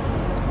it.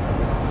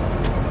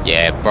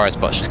 Yeah, Virus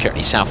Spot's just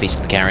currently southeast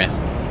of the carrier.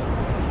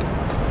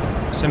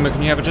 Simba,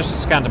 can you have just a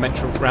scan to make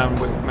sure we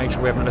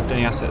haven't left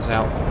any assets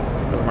out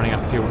that are running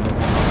out of fuel?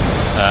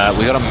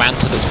 We got a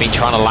Manta that's been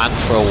trying to land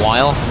for a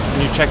while.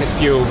 Can you check its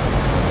fuel?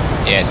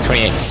 Yeah, it's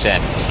 28%.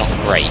 It's not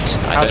great.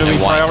 How I do don't we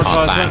know why it can't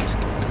prioritise land.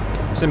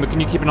 that? Simba, can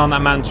you keep an eye on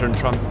that Manta and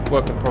try and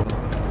work the problem?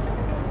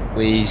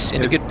 He's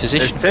in a good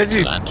position. It says to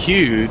he's land.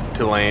 queued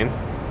to land.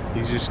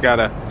 He's just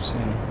gotta. Let's see.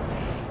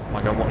 I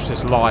might go and watch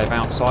this live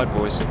outside,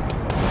 boys.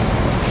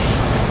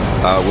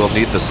 We'll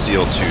need the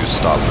seal to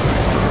stop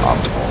moving for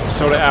optimal.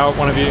 Sort it out,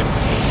 one of you.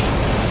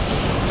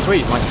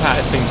 Sweet, my cat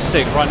is being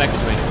sick right next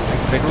to me.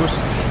 Thank you, Pickles.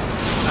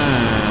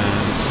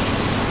 And...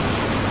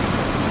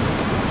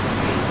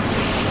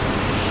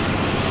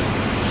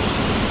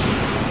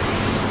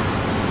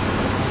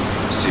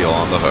 Seal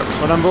on the hook.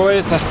 well done,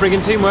 boys. That's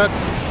friggin' teamwork.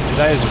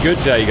 Today is a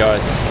good day,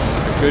 guys.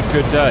 A good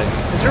day.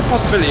 Is there a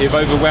possibility of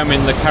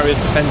overwhelming the carrier's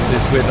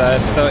defences with a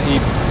 30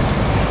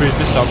 cruise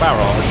missile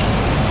barrage?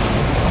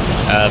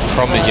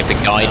 Problem is you have to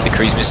guide the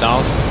cruise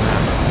missiles.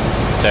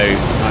 So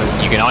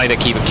you can either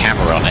keep a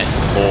camera on it,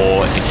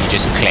 or if you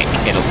just click,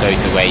 it'll go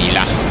to where you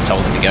last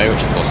told it to go, which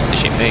of course if the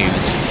ship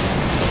moves,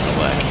 it's not going to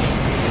work.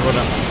 Well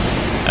done.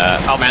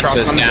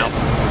 Manta's down.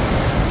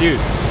 Dude,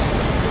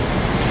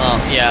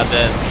 Yeah,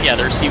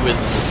 their Sea-Wiz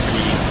is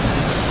pretty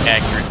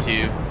accurate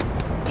too.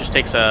 Just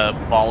takes a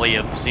volley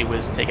of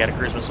Sea-Wiz to take out a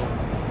cruise missile.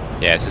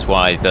 Yeah, this is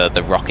why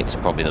the rockets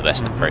are probably the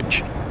best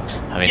approach.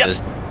 I mean,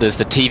 there's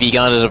the TV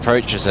guided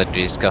approach, as I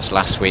discussed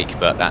last week,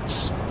 but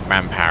that's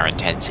manpower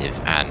intensive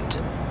and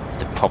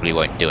it probably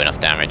won't do enough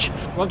damage.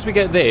 once we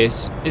get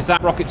this, is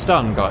that rockets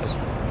done, guys?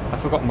 I've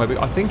forgotten where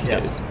I think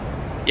it is.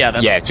 Yeah,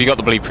 that's Yeah, so we got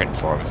the blueprint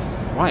for them.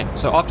 Right,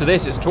 so after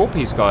this, it's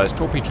torpedoes, guys.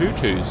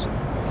 Torpy-2-2s.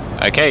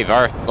 Okay,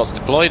 Virus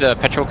deployed.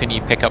 Petrol, can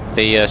you pick up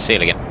the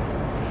seal again?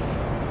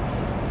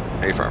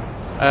 A firm.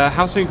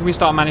 How soon can we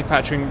start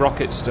manufacturing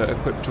rockets to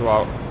equip to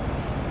our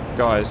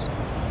guys?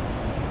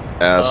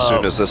 As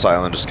soon as this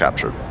island is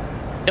captured.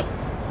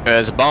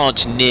 There's a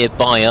barge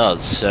nearby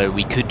us, so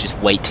we could just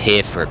wait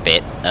here for a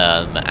bit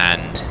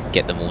and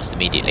get them almost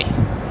immediately.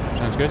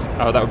 Sounds good.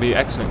 Oh, that would be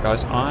excellent,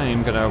 guys.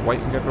 I'm going to wait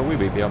and go for a wee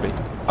BRB.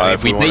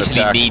 If we want to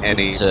basically attack need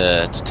any,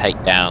 them to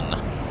take down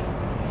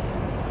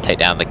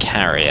the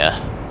carrier.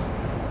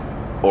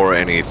 or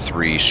any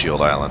 3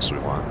 shield islands we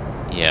want.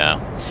 Yeah,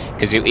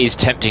 because it is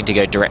tempting to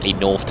go directly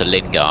north to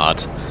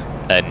Lingard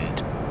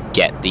and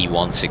get the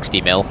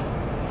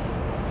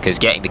 160mm. Because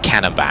getting the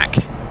cannon back,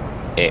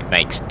 it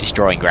makes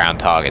destroying ground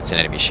targets and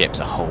enemy ships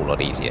a whole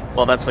lot easier.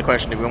 Well, that's the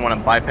question. Do we want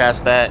to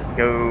bypass that,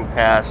 go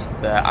past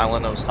the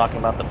island I was talking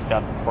about that's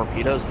got the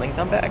torpedoes, and then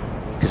come back?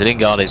 Because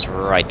Lingard is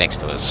right next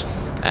to us,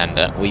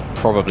 and we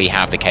probably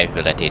have the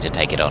capability to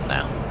take it on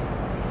now.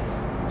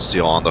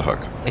 Seal on the hook.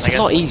 It's I a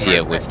guess lot it's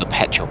easier right. with the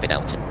petrol being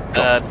able to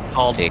drop It's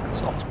called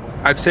vehicles off.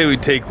 I'd say we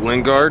take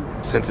Lingard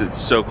since it's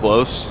so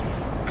close,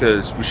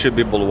 because we should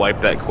be able to wipe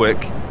that quick.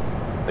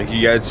 Like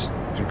you guys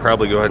can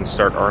probably go ahead and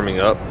start arming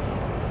up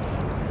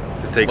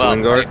to take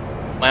Lingard.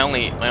 My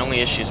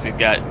only issue is we've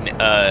got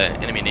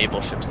enemy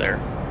naval ships there,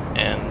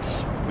 and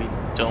we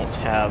don't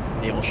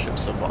have naval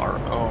ships of our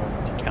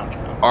own to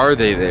counter them. Are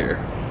they there?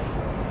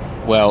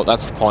 Well,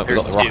 that's the point. We've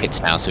got the There's two.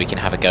 rockets now, so we can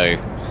have a go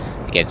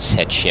against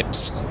said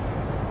ships.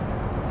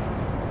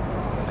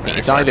 I think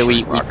it's either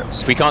we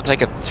Rockets. if we can't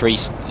take a 3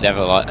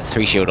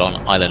 shield on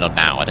island on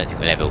now, I don't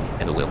think we ever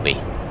will be.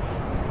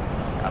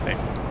 Copy.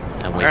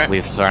 And Alright.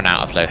 we've run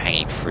out of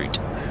low-hanging fruit.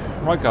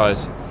 Right,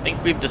 guys. I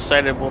think we've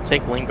decided we'll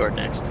take Lingard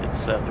next.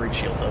 It's 3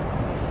 shield though.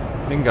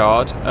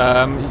 Lingard,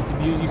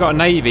 you got a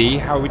navy.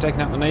 How are we taking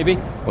out the navy?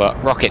 Well,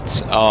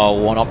 rockets are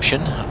one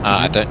option.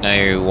 I don't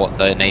know what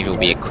the navy will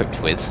be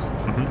equipped with.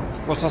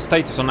 What's our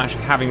status on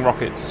actually having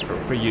rockets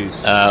for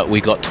use?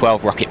 We've got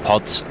 12 rocket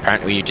pods.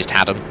 Apparently, you just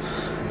had them,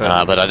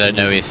 but I don't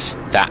know if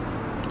that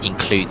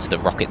includes the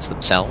rockets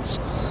themselves.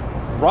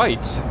 Right.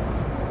 need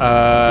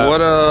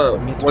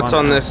to What's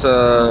find on out. this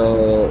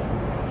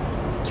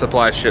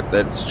supply ship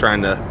that's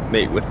trying to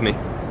mate with me?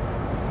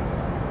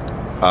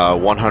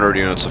 100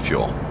 units of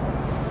fuel.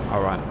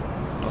 All right.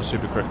 Not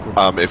super critical.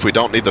 If we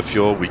don't need the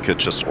fuel, we could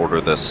just order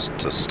this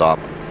to stop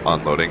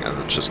unloading and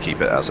then just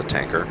keep it as a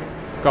tanker.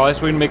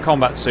 Guys, we're going to be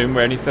combat soon.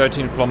 We're only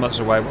 13 kilometers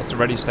away. What's the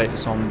ready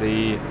status on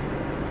the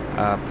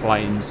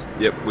planes?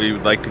 Yep, we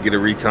would like to get a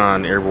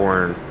recon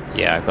airborne.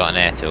 Yeah, I've got an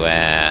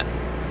air-to-air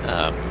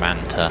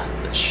Manta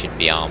that should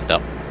be armed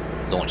up,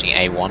 launching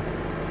A1.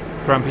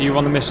 Grumpy, you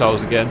on the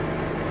missiles again?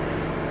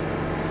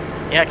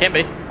 Yeah, it can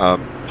be.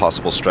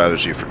 Possible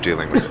strategy for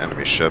dealing with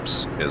enemy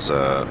ships is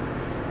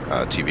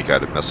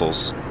TV-guided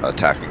missiles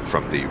attacking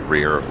from the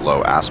rear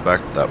low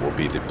aspect. That will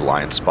be the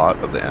blind spot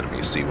of the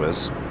enemy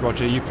Sea-Wiz.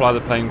 Roger, you fly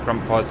the plane,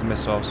 Grump fires the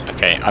missiles.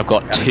 Okay, I've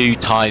got 2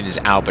 times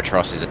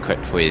Albatrosses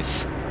equipped with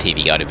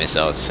TV-guided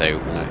missiles,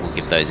 so we'll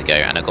give those a go.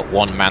 And I've got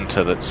 1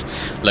 Manta that's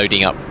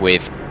loading up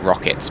with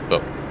rockets,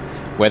 but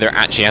whether it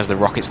actually has the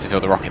rockets to fill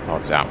the rocket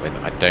pods out with,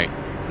 I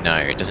don't No,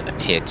 it doesn't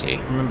appear to.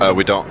 Remember,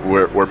 We don't.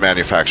 We're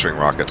manufacturing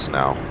rockets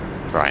now,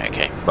 Right,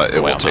 okay. but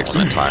it will take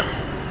some time.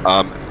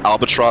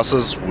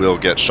 Albatrosses will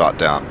get shot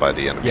down by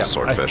the enemy yeah,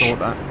 swordfish. I thought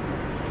that.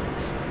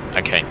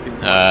 Okay.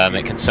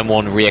 Can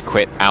someone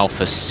re-equip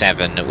Alpha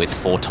 7 with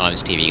 4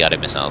 times TV guided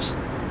missiles?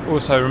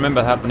 Also,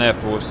 remember, have an air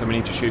force, so we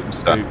need to shoot and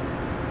Done. stew.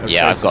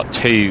 Yeah, I've got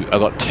two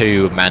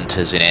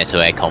Mantas in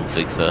air-to-air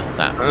config for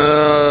that.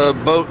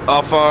 Boat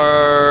off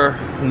our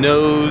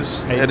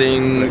nose, Eight,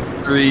 heading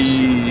please.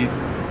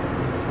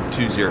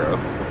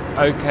 320.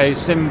 Okay,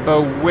 Simba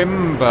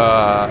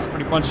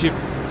Wimba. Once you've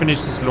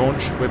finished this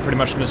launch, we're pretty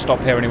much going to stop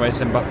here anyway,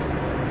 Simba,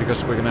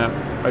 because we're going to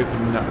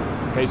open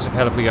gates of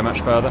hell if we go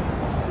much further.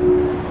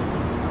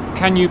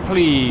 Can you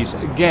please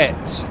get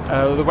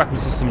the weapon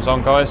systems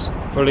on, guys?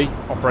 Fully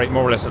operate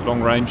more or less at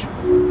long range.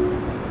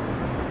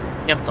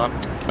 Yep, it's on.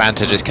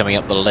 Manta just coming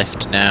up the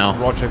lift now.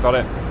 Roger, got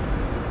it.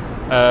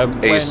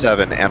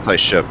 A7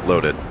 anti-ship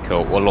loaded.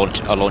 Cool. I'll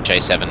launch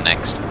A7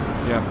 next.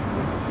 Yeah.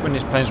 When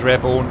this plane's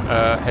airborne,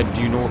 head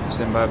due north,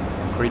 Simba.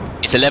 Creep.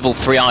 It's a level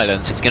 3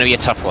 island, so it's going to be a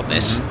tough one,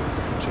 this.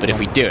 But if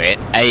we do it,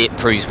 A, it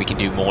proves we can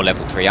do more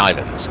level 3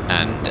 islands,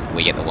 and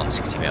we get the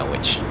 160mm,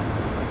 which You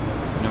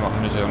know what I'm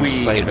going to do? I'm We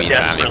gonna save be it.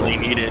 desperately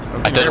need it.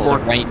 I don't know what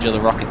the range of the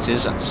rockets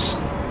is. That's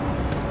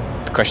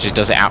the question: is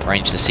does it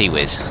outrange the Sea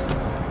Whiz?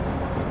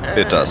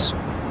 It does.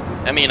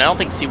 I mean, I don't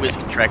think Sea-Wiz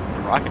can track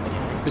the rockets.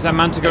 Can it? Is that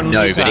Manta going on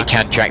No, the but attack? it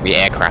can track the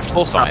aircraft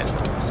that fires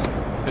them.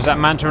 Is that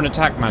Manta an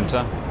attack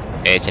Manta?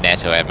 It's an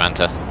air-to-air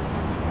Manta.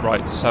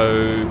 Right,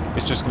 so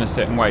it's just going to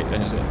sit and wait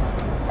then, is it?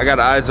 I got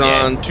eyes on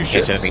Yeah, 2 in case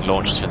ships. anything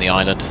launches from the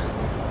island.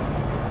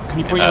 Can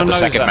you point your The nose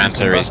second at me, Manta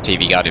Simba? is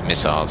TV-guided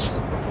missiles.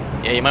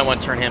 Yeah, you might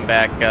want to turn him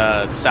back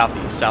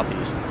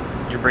southeast.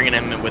 You're bringing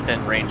him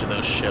within range of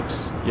those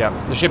ships. Yeah,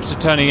 the ships are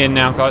turning in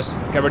now, guys.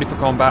 Get ready for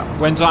combat.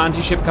 When's our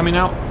anti-ship coming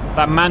out?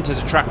 That Manta's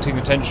attracting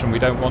attention we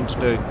don't want to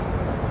do.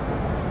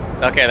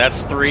 Okay,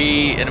 that's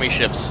 3 enemy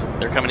ships.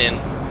 They're coming in.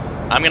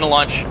 I'm gonna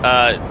launch.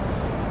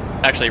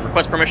 Actually,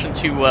 request permission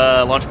to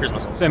launch cruise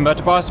missiles. Simba,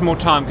 to buy some more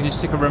time, can you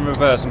stick her in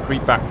reverse and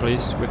creep back,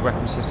 please, with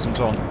weapon systems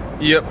on?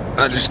 Yep,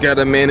 I just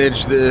gotta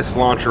manage this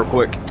launch real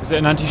quick. Is it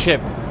an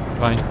anti-ship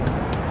plane?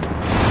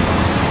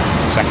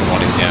 The second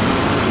one is,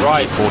 yeah.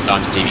 Right. 4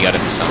 times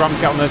TV-guided missiles. Grump,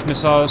 get on those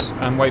missiles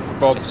and wait for I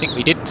Bob's. think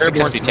we did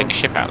successfully take a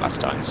ship out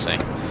last time, so...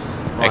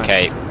 Right.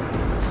 Okay,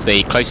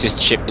 the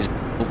closest ship is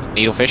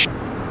Needlefish.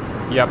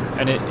 Yep,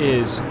 and it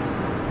is...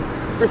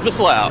 Cruise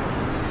missile out.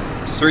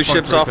 3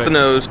 ships off the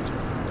nose.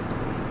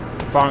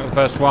 Firing at the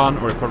first one,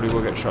 or it probably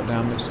will get shot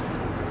down this.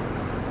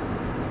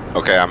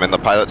 Okay, I'm in the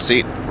pilot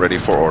seat, ready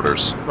for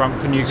orders. Grump,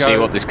 can you go? See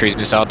what this cruise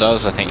missile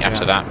does. I think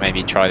after that,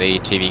 maybe try the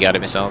TV-guided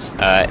missiles.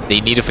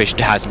 The Needlefish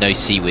has no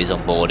Sea Whiz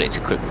on board. It's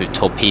equipped with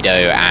torpedo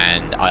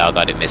and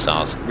IR-guided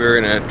missiles. We're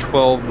in a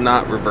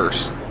 12-knot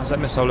reverse. How's that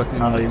missile looking?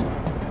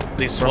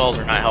 These swells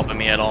are not helping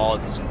me at all.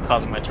 It's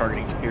causing my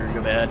targeting computer to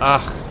go bad.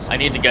 I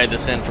need to guide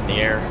this in from the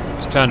air.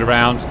 It's turned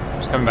around.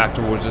 It's coming back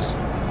towards us.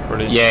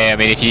 Brilliant. Yeah, I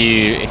mean, if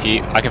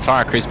you, I can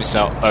fire a cruise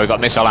missile. Oh, we got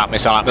missile out.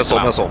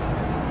 Missile.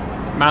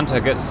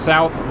 Manta gets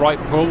south, right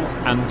pull,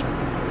 and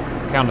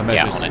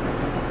countermeasures. Yeah, on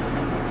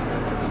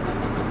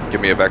it.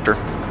 Give me a vector.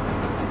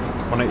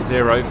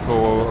 180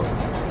 for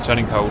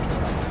turning cold.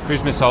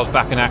 Cruise missiles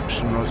back in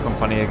action. Oh, it's gone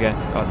funny again.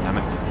 God damn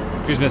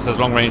it. Cruise missiles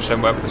long range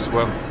don't work with this as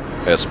well.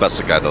 It's best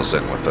to guide those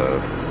in with the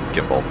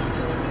gimbal.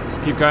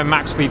 Keep going,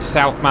 max speed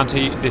south,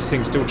 Manta. This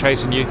thing's still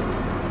chasing you.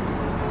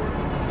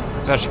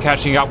 It's actually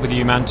catching up with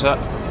you, Manta.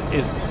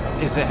 Is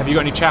it? Have you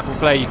got any chaff or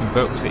flare you can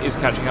put? Because it is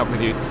catching up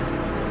with you.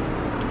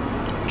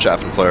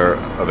 Chaff and flare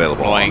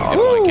available. Deploying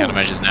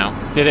countermeasures now.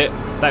 Did it?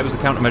 That was the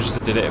countermeasures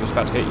that did it. It was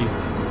about to hit you.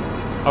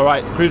 All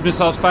right, cruise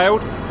missiles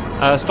failed.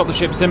 Stop the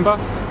ship, Simba.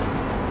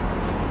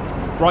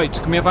 Right,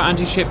 can we have our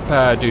anti-ship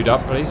dude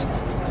up, please?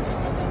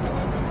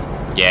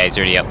 Yeah, he's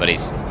already up, but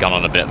he's gone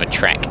on a bit of a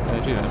trek. They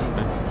do that, don't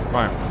they?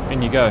 Right,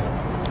 in you go.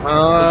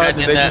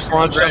 Did they just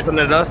launch something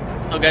at us?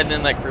 Still guiding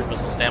in that cruise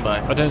missile. Stand by.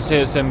 I don't see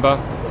it, Simba.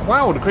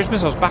 Wow, the cruise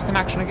missile's back in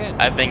action again.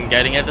 I've been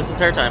guiding it this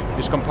entire time.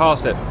 It's gone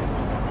past it.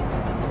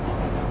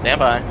 Stand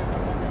by.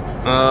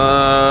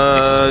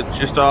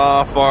 Just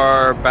off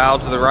our bow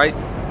to the right.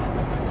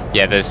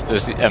 Yeah, there's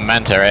a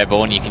Manta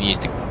airborne. You can use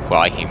the. Well,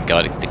 I can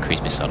guide the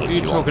cruise missile. What if are you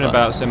want, talking but-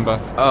 about, Simba?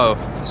 Oh,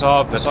 It's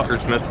our, that's it's the our-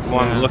 cruise missile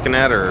one Yeah. I'm looking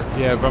at, or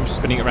Yeah, Grump's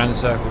spinning it around in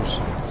circles.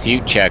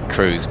 Future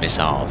cruise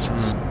missiles.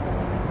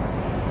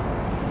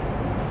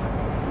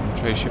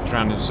 Chase ships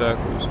around in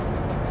circles.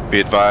 Be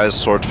advised,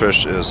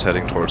 Swordfish is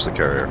heading towards the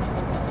carrier.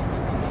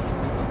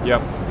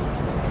 Yep.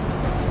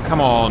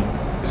 Come on.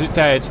 Is it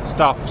dead?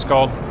 Stuff. It's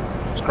gone.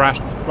 It's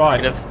crashed.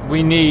 Right. Negative.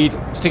 We need...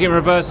 Stick it in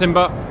reverse,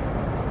 Simba.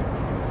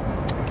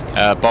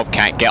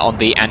 Bobcat, get on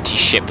the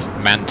anti-ship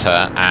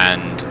Manta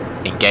and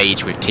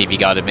engage with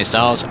TV-guided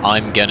missiles.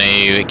 I'm going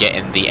to get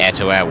in the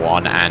air-to-air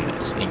one and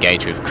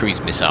engage with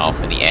cruise missile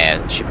from the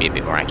air. It should be a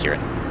bit more accurate.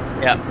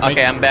 Yeah.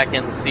 Okay, I'm back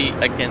in the seat.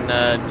 I can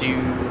do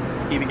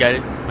TV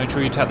guided. Make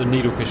sure you tap the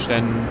needlefish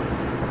then,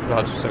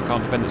 blood, so it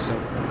can't defend itself.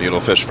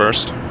 Needlefish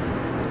first.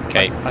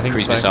 Okay, I think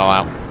cruise so. missile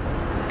out.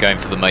 Going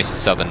for the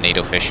most southern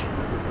needlefish.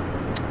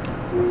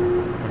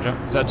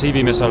 Roger. Is that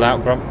TV missile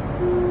out, Grump?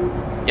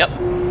 Yep.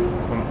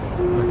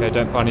 Okay,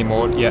 don't find any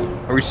more yet.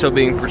 Are we still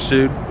being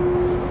pursued?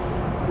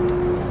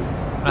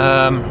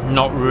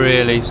 Not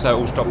really, so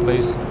all stop,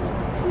 please.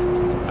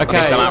 Okay.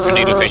 Missile out for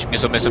needlefish.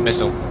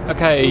 Missile.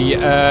 Okay,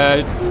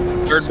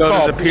 Third boat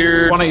has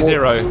appeared.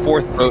 180.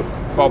 Fourth boat.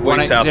 Bob, way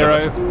south of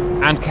us.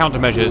 180. And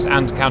countermeasures.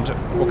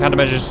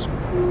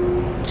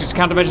 Does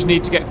countermeasures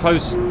need to get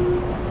close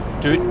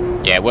to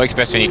it? Yeah, it works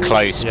best when you're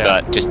close, Yeah.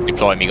 but just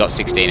deploy them. You got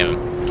 16 of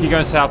them. Keep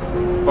going south,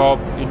 Bob.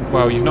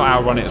 Well, you've not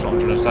outrun it, is what I'm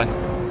trying to say.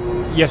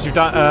 Yes, you've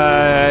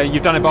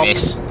done it, Bob.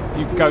 Miss.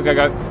 You go.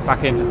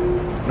 Back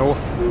in. North.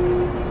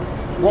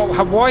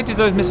 Why did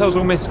those missiles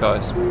all miss,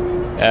 guys?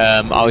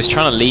 I was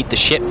trying to lead the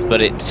ship,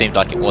 but it seemed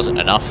like it wasn't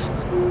enough.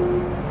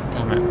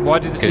 Damn it. Why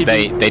did the Because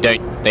TV...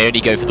 they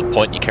only go for the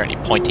point you're currently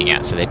pointing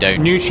at, so they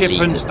don't. New ship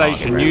lead on the target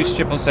station. very New much.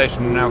 ship on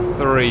station. Now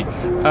 3.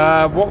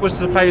 What was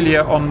the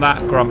failure on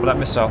that, Grump, that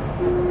missile?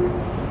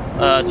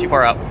 Too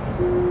far out.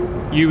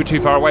 You were too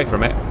far away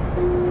from it.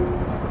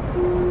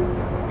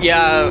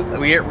 Yeah,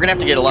 we're gonna have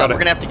to get a lot. Got it. We're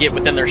gonna have to get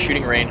within their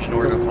shooting range in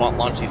order to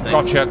launch these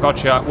things.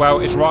 Gotcha. Well,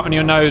 it's right on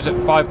your nose at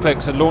 5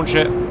 clicks, so launch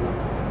it.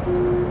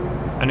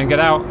 And then get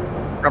out.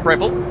 Drop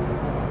rifle.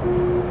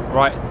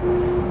 Right.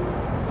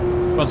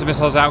 Once the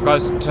missile's out,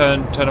 guys,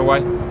 turn away.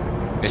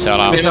 Missile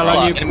out. Missile missile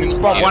on out, enemy you.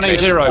 missile Bob, out.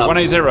 180, Stop.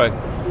 180.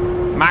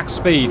 Max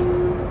speed.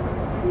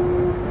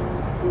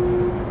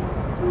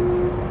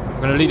 I'm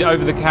going to lead it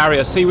over the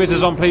carrier. Sea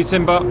Whizzers on, please,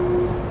 Simba.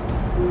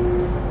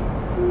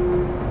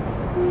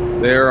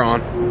 They're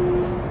on.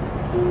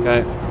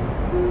 Okay.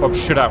 Bob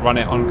should outrun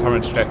it on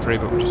current trajectory,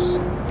 but we'll just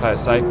play it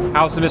safe.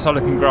 How's the missile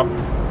looking, Grump?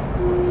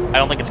 I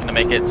don't think it's gonna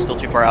make it. It's still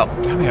too far out.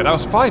 Damn it, that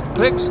was 5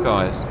 clicks,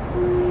 guys. How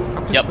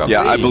close Yep. you got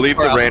Yeah, I be? believe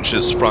the Wow. range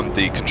is from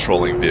the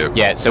controlling vehicle.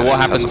 Yeah, so and what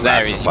it has happens a there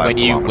max of is 5 when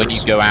you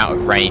kilometers. go out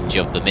of range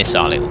of the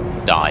missile, it will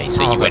die.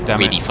 So Oh, you went goddammit.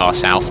 really far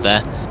south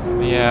there.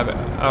 Yeah, but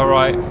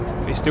alright.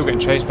 He's still getting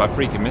chased by a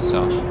freaking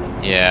missile.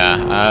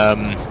 Yeah.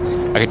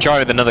 I could try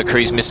with another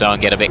cruise missile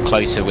and get a bit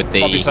closer with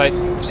the Bob, be safe.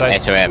 Safe.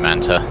 air-to-air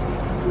Manta.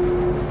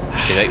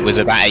 Because it was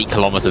about 8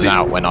 kilometers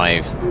out when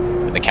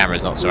the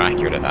camera's not so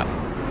accurate at that.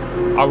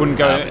 I wouldn't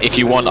go. If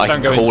you want, I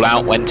don't can go call in,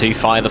 out when to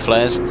fire the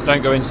flares.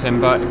 Don't go in,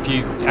 Simba. If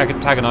you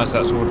antagonise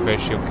that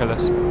swordfish, he'll kill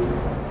us.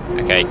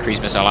 Okay,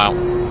 cruise missile out.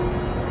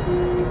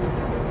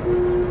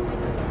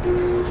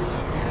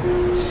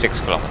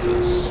 6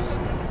 kilometers.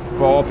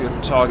 Bob, your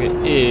target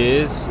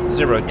is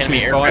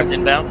Enemy aircraft 025.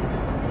 inbound.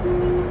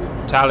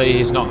 Tally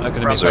is not going to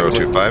be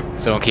effective.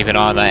 025. Someone keep an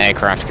eye on that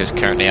aircraft because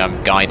currently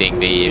I'm guiding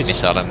the It's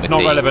missile and with not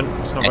the relevant.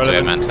 It's not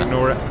air-to-air relevant. Manta.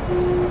 Ignore it.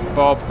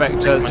 Bob,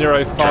 vector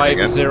 050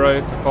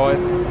 for 5.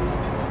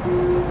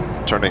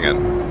 Turning in.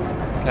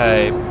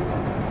 Okay.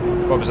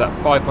 Bob is at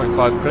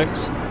 5.5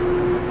 clicks.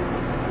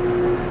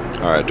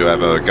 Alright, do I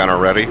have a gunner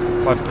ready?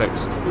 5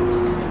 clicks.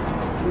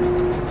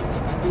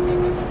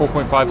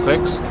 4.5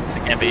 clicks.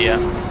 It can be, yeah.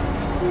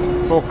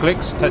 4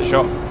 clicks. Take the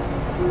shot.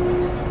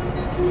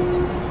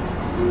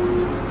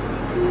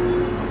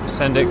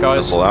 Send it, guys.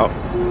 Missile out.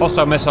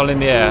 Hostile missile in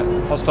the air.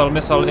 Hostile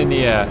missile in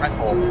the air.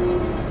 Rifle.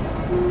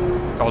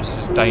 God, this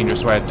is a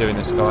dangerous way of doing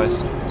this,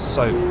 guys.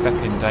 So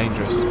fucking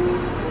dangerous.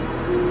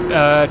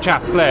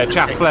 Chaff flare.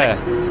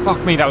 Fuck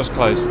me, that was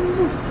close.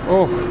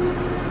 Oh.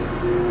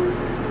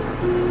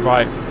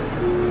 Right.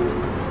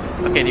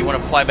 Okay, do you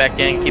want to fly back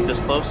in and keep this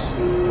close?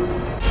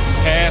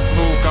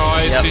 Careful,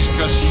 guys, Yep.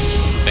 because...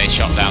 They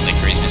shot down the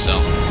cruise missile.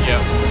 Yeah,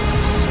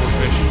 it's a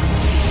swordfish.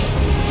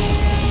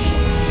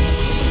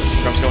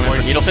 Grump's going in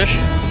for needlefish.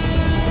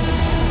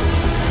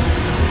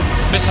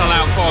 Missile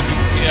out, Bob.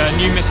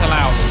 New missile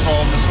out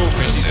from the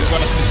swordfish. These are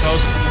wireless missiles.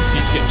 You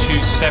need to get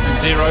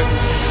 270. You'll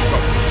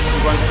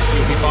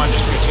be fine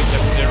just to get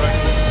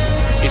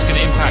 270. It's going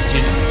to impact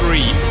in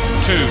 3,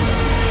 2,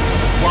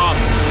 1.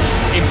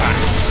 Impact.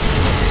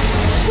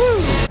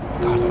 Woo!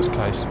 God, that was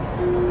close.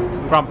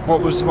 Grump,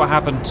 what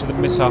happened to the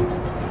missile?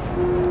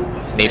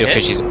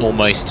 Needlefish is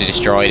almost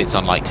destroyed. It's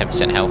on like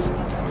 10% health.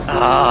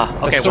 Ah,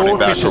 okay. The Turning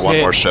back swordfish for is one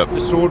here. more ship. The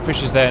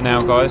swordfish is there now,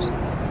 guys.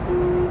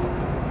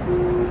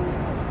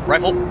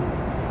 Rifle.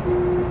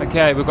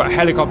 Okay, we've got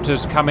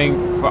helicopters coming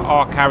for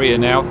our carrier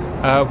now.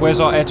 Where's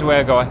our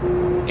air-to-air guy?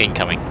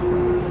 Incoming.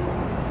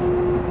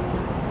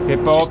 Yeah,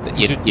 Bob. Just,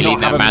 you did lead not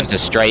that have a Manta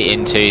straight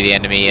into the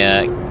enemy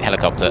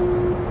helicopter.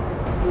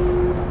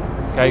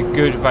 Okay,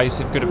 good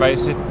evasive.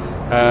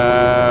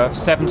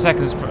 7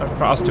 seconds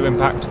for us to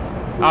impact.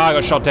 Ah, I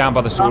got shot down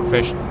by the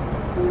swordfish.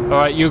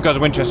 Alright, you guys are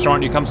Winchester,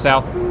 aren't you? Come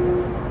south. It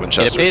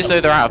Winchester. appears though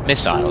they're out of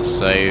missiles,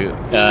 so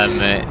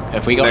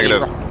have we got any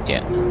Negative. rockets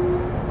yet?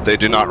 They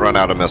do not run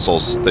out of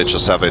missiles. They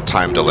just have a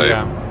time delay.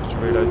 Yeah, it's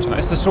reload time.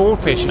 It's the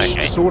swordfish. Okay.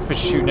 The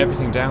swordfish is shooting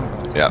everything down.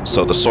 Yeah,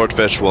 so the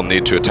swordfish will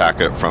need to attack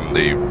it from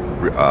the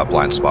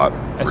blind spot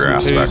rear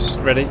aspect. SM2's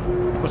ready.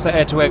 What's the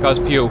air-to-air guy's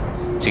fuel?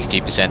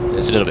 60%.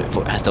 It's a little bit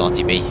past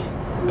RTB.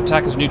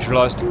 Attack is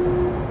neutralised.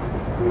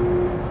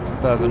 For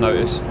further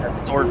notice. That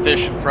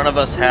swordfish in front of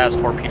us has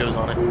torpedoes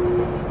on it.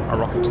 Our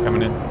rockets are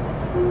coming in.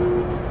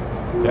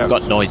 Yeah, We've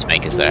got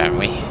noisemakers there, haven't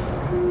we?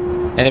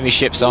 Enemy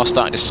ships are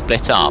starting to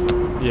split up.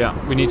 Yeah,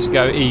 we need to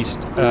go east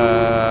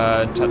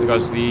and take the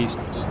guys to the east.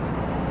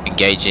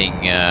 Engaging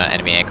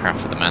enemy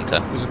aircraft with the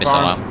Manta. Is it Missile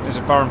fire out. is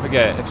it fire and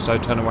forget? If so,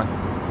 turn away.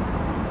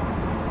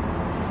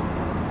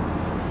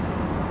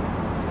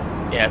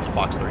 Yeah, it's a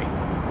Fox 3.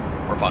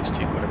 Or Fox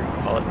 2, whatever you want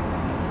to call it.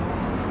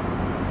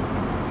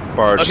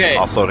 Barge Okay.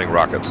 offloading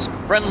rockets.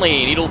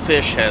 Friendly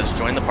Needlefish has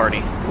joined the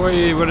party.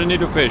 Wait, what a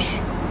needlefish.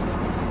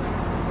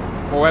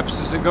 What weapons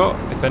has it got,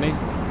 if any?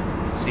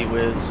 Sea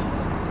Whiz.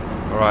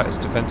 Alright, it's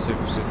defensive.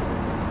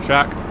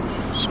 Shack,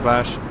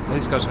 splash. Are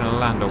these guys are going to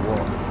land or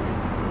what?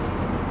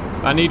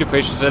 That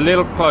needlefish is a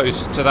little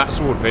close to that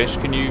swordfish.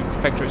 Can you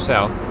vector it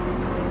south?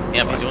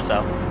 Yeah, he's going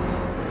south.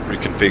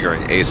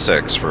 Reconfiguring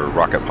A6 for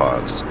rocket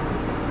pods.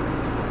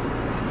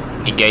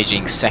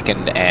 Engaging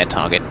second air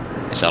target.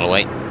 Missile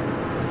away.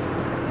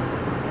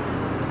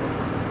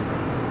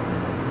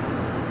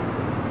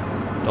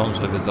 Don's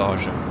le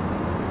visage.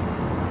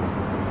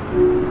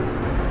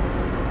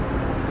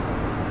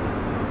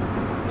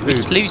 Did we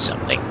just lose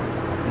something?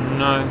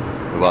 No.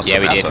 We lost Yeah,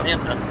 the we did.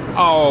 Manta. Manta.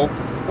 Oh,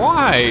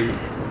 why?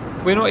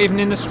 We're not even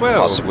in the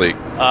swell. Possibly.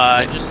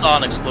 I just saw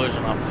an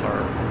explosion off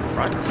our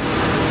front.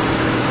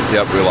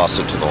 Yep, we lost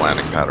it to the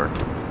landing pattern.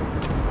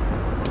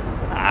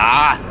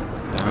 Ah!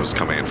 It was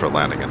coming in for a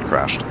landing and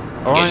crashed.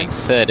 Alright, Engaging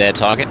third air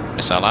target.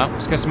 Missile out.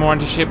 let's get some more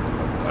anti-ship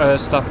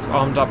stuff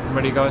armed up and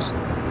ready, guys.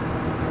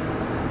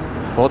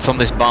 What's on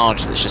this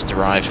barge that's just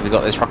arrived? Have we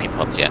got those rocket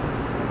pods yet?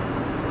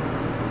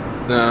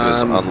 It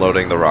is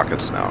unloading the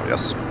rockets now,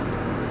 yes.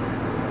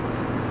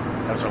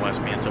 That was our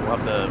last Manta. We'll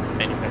have to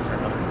manufacture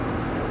another.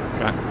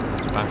 Shack,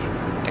 splash.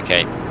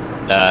 Okay.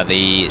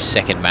 The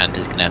second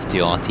Manta's going to have to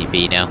do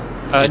RTB now.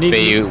 Just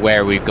Needle- be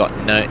where we've got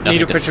nothing to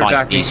Needlefish are fight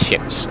attacking. these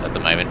ships at the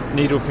moment.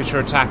 Needlefish are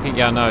attacking.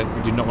 Yeah, no,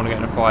 we do not want to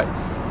get in a fight.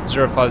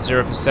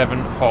 050 for 7,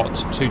 hot,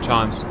 2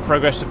 times.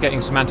 Progress of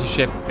getting some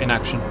anti-ship in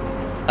action.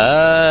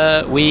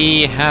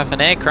 We have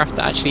an aircraft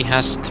that actually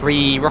has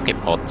 3 rocket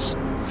pods,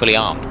 fully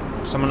armed.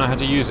 Someone know how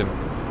to use them.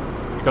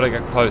 You've got to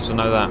get close, I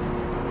know that.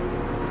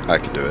 I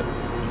can do it.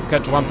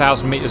 Get to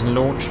 1,000 meters and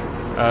launch.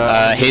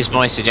 Here's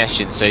my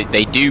suggestion. So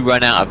they do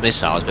run out of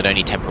missiles, but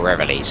only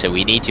temporarily. So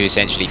we need to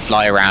essentially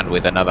fly around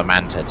with another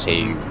Manta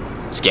to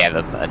scare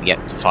them and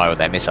get to fire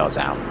their missiles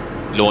out,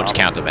 launch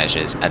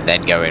countermeasures, and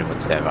then go in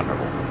once they're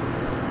vulnerable.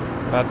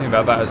 Bad thing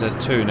about that is there's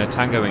 2 and they're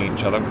tangoing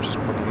each other, which is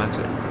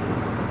problematic.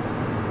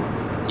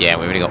 Yeah,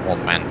 we've only got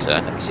 1 Manta.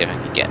 Let me see if I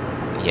can get.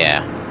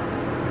 Yeah.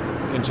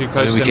 Getting too I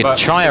close. mean, we Simba. could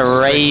try a 6,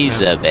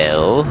 Razor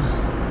Bill,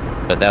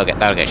 but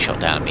that'll get shot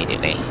down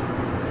immediately.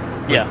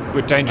 Yeah.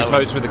 We're danger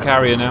close with the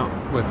carrier now.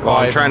 We're 5. Well,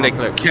 I'm trying to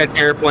click. catch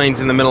airplanes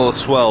in the middle of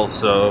swells,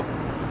 so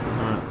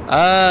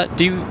Alright.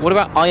 What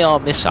about IR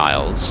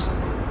missiles?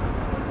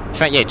 In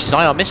fact, yeah, just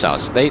IR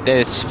missiles.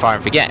 They're fire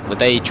and forget. Would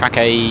they track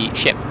a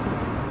ship?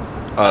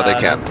 They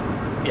can.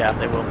 Yeah,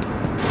 they will.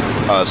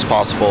 It's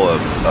possible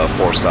a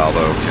force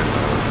salvo can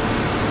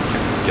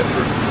get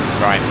through.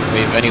 Right.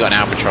 We've only got an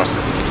Albatross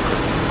that we can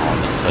equip on,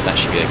 but that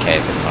should be okay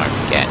if they fire and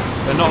forget.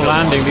 They're not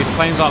landing. These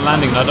planes aren't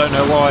landing, and I don't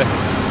know why.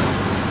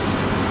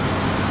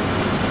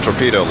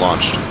 Torpedo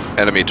launched.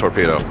 Enemy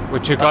torpedo. We're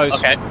too close.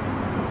 Okay.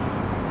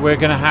 We're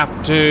going to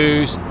have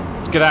to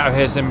get out of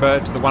here, Simba,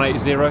 to the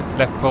 180.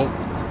 Left pull.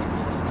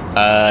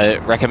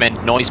 Recommend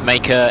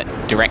Noisemaker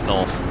direct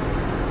north.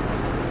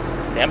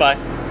 Stand by.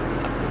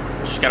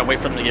 Just gotta wait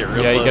for them to get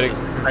real Yeah, you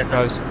close. gotta get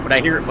close. When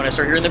I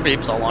start hearing the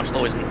beeps, I'll launch the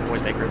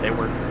noisemaker. They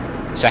work.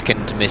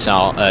 Second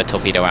missile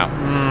torpedo out.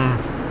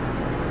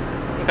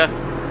 Okay.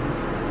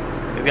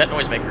 We've got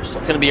noisemakers.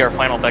 That's gonna be our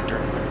final vector.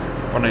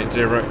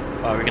 180. We're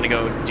gonna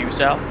go due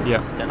south.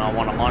 Yeah. Then I'll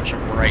want to launch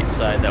them right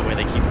side. That way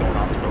they keep going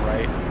off to the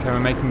right. Okay, we're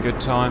making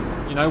good time.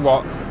 You know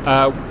what?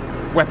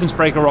 Weapons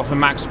breaker off at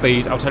max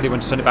speed. I'll tell you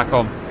when to turn it back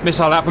on.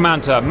 Missile out for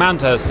Manta.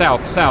 Manta,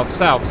 south, south,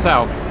 south,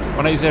 south.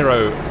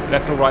 180.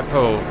 Left or right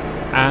pull.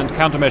 And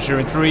countermeasure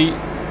in 3,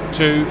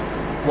 2,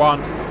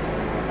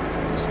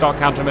 1. Start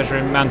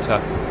countermeasuring Manta.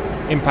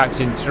 Impact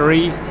in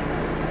 3,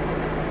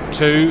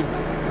 2.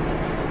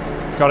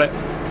 Got it.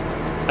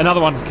 Another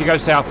one. Can go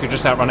south. You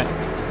just outrun it.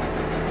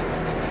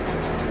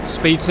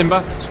 Speed,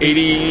 Simba.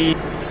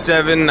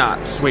 87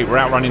 knots. Sweet, we're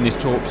outrunning these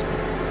torps.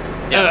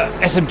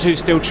 SM2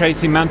 still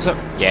chasing Manta.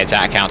 Yeah, it's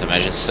out of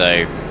countermeasures,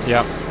 so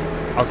Yeah.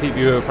 I'll keep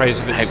you appraised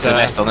if hope it's, for the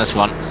best on this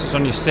one. so it's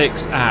on your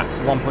 6 at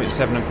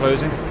 1.7 and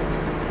closing.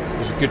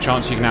 There's a good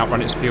chance you can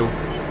outrun its fuel.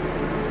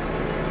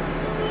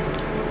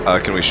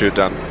 Can we shoot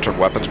down, turn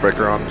weapons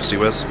breaker on,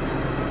 Sea-Whiz?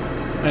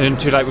 And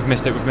too late, we've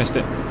missed it.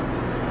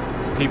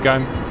 Keep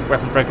going.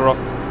 Weapons breaker off.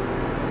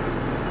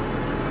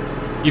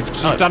 You've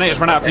done it, it's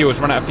run out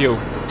of fuel,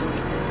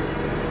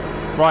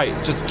 Right,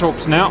 just the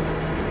torps now.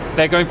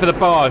 They're going for the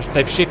barge.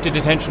 They've shifted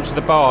attention to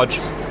the barge.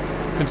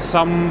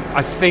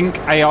 I think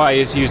AI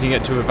is using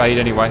it to evade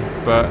anyway,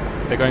 but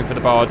they're going for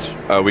the barge.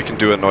 We can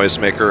do a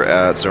noisemaker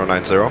at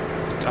 090.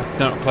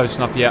 Not close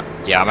enough yet.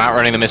 Yeah, I'm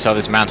outrunning the missile of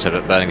this Manta,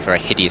 but burning for a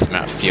hideous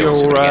amount of fuel.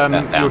 So we're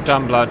gonna get that down. You're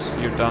done, blood.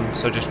 You're done.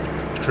 So just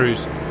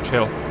cruise,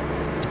 chill.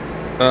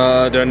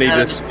 Do I need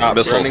to stop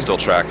Missile's running? still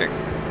tracking.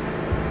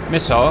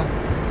 Missile?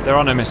 There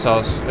are no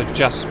missiles. They're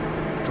just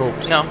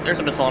torps. No, there's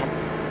a missile on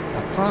them.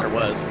 The fuck? There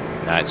was.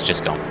 No, it's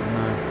just gone.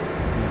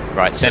 No.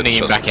 Right, sending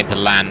It's him just- back into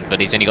land, but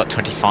he's only got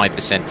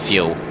 25%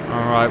 fuel.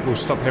 Alright, we'll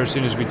stop here as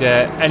soon as we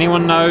dare.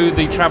 Anyone know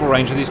the travel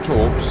range of these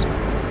torps?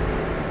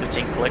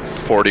 15 clicks.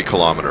 40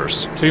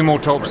 kilometers. 2 more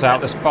torps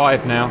out, there's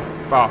 5 now.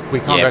 Fuck, we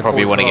can't Yeah, go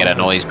probably 40 want to get a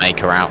kilometers.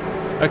 noisemaker out.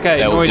 Okay,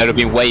 They'll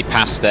be way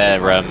past their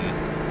the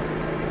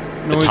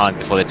noise, time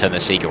before they turn the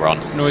Seeker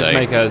on. So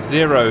noisemaker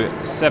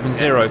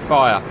 070,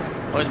 fire.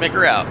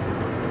 Noisemaker out.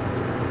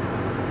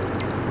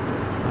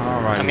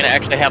 Alright. I'm gonna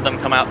actually have them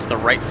come out to the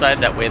right side.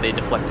 That way they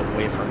deflect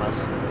away from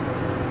us.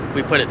 If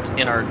we put it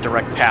in our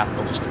direct path,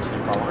 they'll just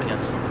continue following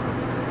us.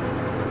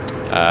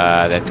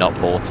 they've not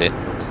bought it.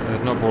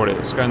 They've not bought it.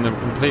 It's going them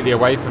completely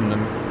away from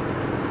them.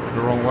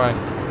 The wrong way.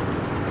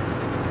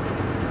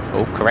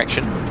 Oh,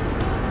 correction.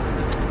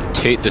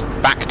 The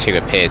back two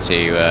appear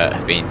to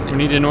have We been.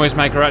 need a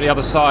noisemaker out the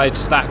other side.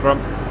 Stat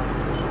Grump.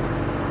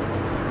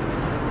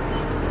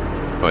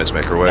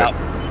 Noisemaker away. Out.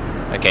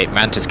 Okay,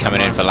 Manta's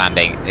coming in for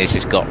landing. This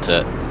has got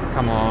to.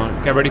 Come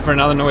on. Get ready for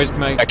another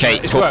noisemaker. Okay,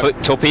 It's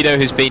worked. torpedo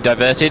has been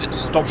diverted.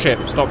 Stop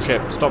ship. Stop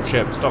ship. Stop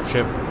ship. Stop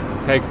ship.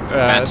 Okay.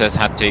 Manta's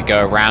had to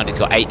go around. It's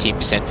got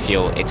 18%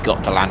 fuel. It's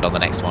got to land on the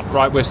next one.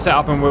 Right, we're set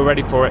up and we're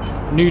ready for it.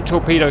 New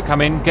torpedo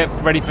come in. Get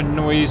ready for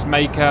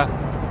noisemaker.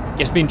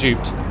 It's been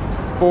duped.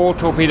 4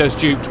 torpedoes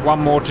duped. 1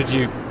 more to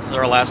dupe. This is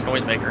our last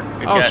noisemaker.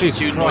 We've Oh, got Jesus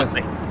two Christ.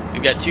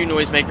 We've got 2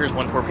 noisemakers,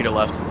 1 torpedo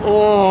left.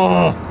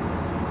 Oh.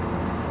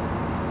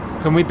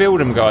 Can we build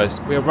them, guys?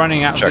 We are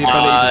running out of Check. the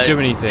ability to do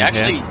anything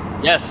Actually, here.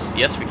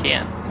 yes, we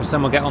can. Can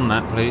someone get on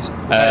that, please?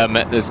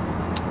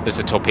 There's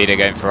a torpedo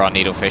going for our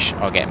needlefish.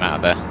 I'll get him out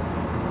of there.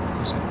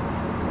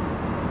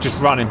 Just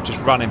run him.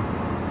 Just run him.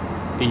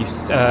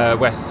 East,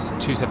 west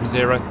 270.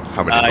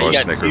 How many You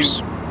got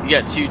noisemakers? You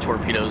got 2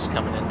 torpedoes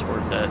coming in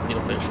towards that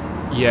needlefish.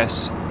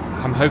 Yes.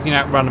 I'm hoping to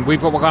outrun them.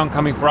 We've got one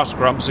coming for us,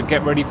 Grump, so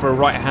get ready for a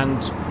right-hand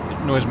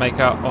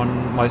noisemaker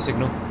on my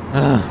signal.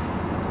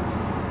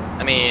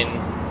 I mean,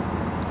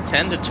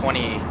 10 to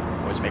 20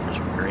 noisemakers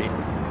would be great.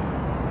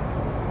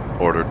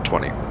 Ordered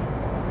 20.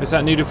 Is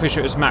that needlefish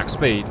at its max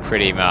speed?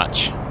 Pretty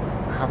much.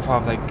 How far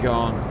have they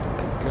gone?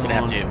 They've We're gonna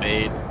have to gone.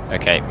 evade.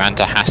 Okay,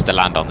 Manta has to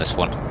land on this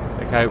one.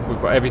 Okay, we've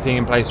got everything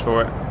in place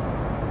for it.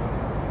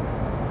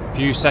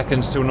 Few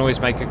seconds till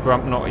noisemaker,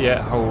 Grump. Not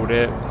yet. Hold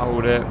it.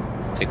 Hold it.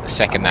 I think the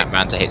second that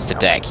Manta hits the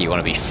deck, you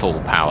want to be full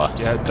power.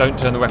 Yeah, don't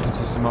turn the weapon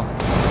system off.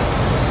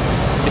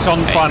 It's on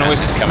Okay, final.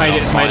 Manta's It's coming made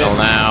it. on It's made final it.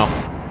 now.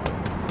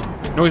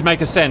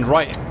 Noisemaker send.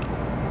 Right.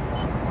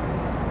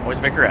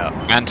 Noisemaker out.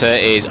 Manta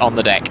is on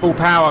the deck. Full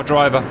power,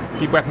 driver.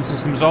 Keep weapon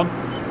systems on.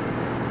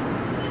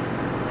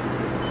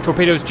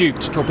 Torpedo's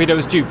duped. Torpedo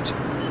is duped.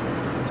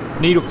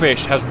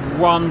 Needlefish has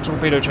 1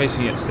 torpedo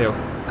chasing it still.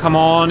 Come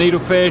on,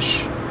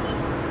 Needlefish.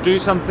 Do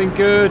something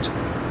good.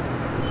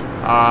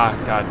 Ah,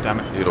 god damn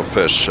it.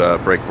 Needlefish,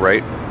 brake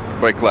right.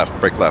 Brake left.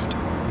 Brake left.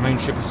 Main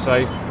ship is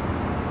safe.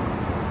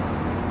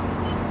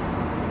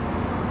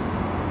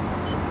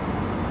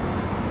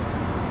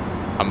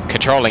 I'm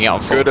controlling it on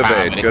full Good power.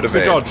 evade, but it- good Good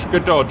evade. dodge.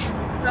 Good dodge.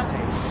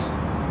 Nice.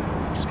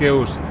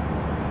 Skills.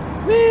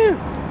 Woo!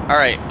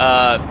 Alright,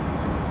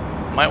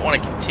 might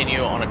want to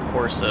continue on a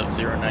course of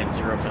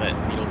 090 for that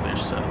needlefish,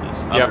 so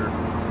this Yep. other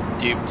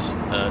duped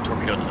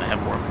torpedo doesn't have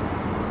for him.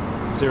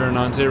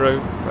 090.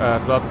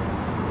 Blood.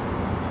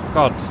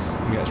 God, this is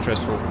going to get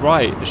stressful.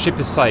 Right, the ship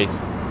is safe.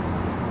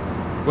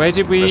 Where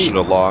did we Mission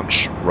to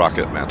launch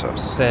rocket Manta.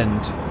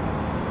 send?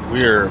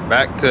 We are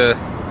back to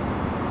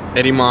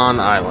Edimon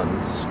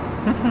Islands,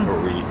 where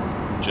we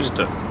just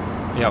took.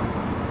 Yep.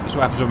 That's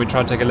what happens when we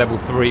try to take a level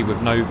 3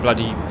 with no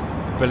bloody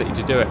ability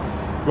to do it.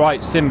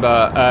 Right,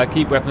 Simba,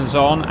 keep weapons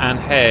on and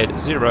head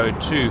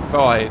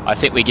 025. I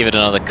think we give it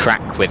another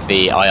crack with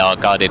the IR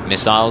guided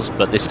missiles,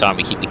 but this time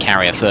we keep the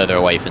carrier further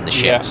away from the Yeah.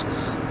 ships.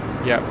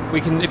 Yeah, we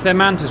can. If they're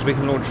Mantas, we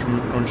can launch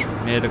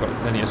from here. They've got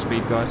plenty of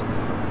speed, guys.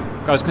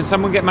 Guys, can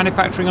someone get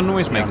manufacturing on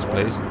noisemakers,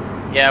 please?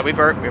 Yeah, we've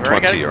already got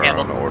 20 it are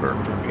handled. on order.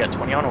 We got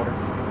 20 on order.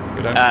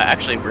 Good on.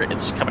 Actually,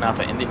 it's coming off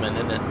of Indiman,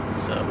 isn't it?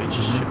 So we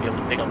just Mhm. should be able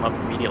to pick them up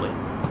immediately.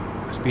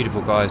 It's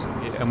beautiful, guys.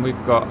 And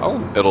we've got.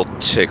 Oh, It'll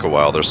take a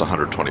while. There's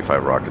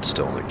 125 rockets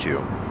still in the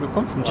queue. we've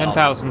gone from Wow.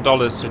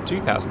 $10,000 to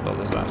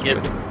 $2,000. That's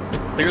Yep. good.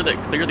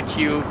 Clear the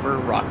queue for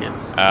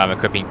rockets.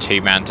 Equipping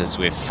 2 Mantas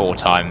with 4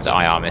 times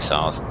IR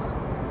missiles.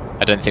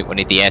 I don't think we'll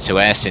need the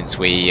air-to-air since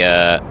we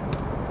Yeah,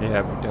 we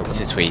dealt with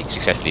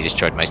successfully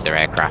destroyed most of their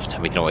aircraft.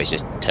 We can always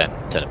just turn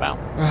about.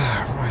 it.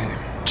 Right.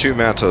 2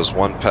 Mantas,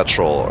 1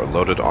 Petrol are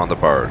loaded on the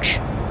barge.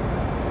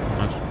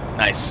 Nice.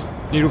 Nice.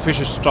 Needlefish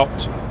has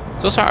stopped.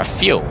 It's also out of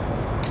fuel.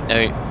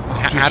 No,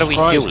 how do we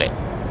Jesus fuel Christ.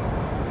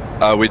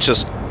 it? We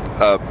just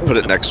put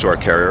it next to our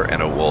carrier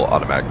and it will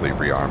automatically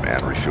rearm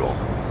and refuel.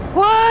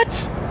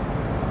 What?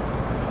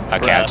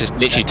 Okay, I've just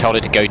literally told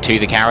it to go to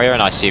the carrier,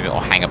 and I assume it will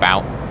hang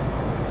about.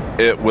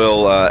 It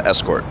will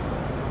escort.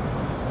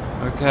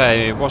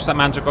 Okay, what's that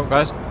Manta got,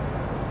 guys?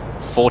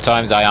 4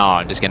 times IR.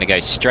 I'm just going to go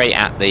straight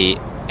at the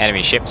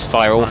enemy ships,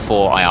 fire all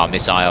 4 IR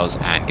missiles,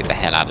 and get the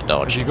hell out of Have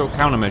dodge. you got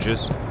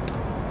countermeasures?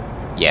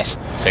 Yes.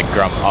 So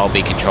Grump, I'll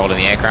be controlling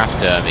the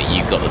aircraft, but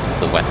you've got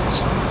the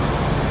weapons.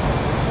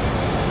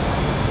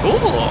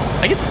 Cool.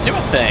 I get to do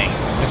a thing.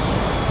 Yes.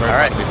 All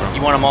right.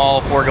 You want them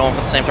all 4 going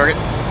for the same target?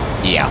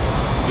 Yeah.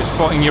 You're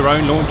spotting your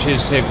own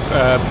launches here,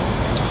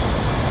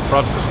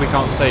 Brad, because we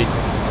can't see.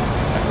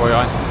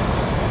 FYI.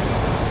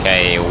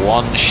 Okay,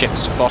 1 ship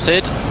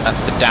spotted.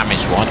 That's the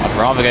damaged one. I'd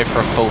rather go for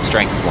a full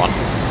strength one.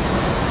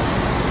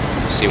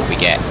 See what we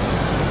get.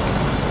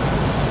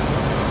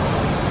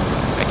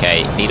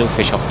 Okay,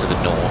 needlefish off to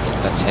the north.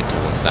 Let's head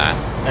towards that.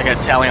 I got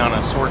a tally on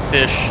a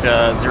swordfish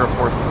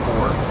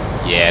 044.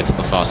 Yeah, it's on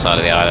the far side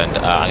of the island.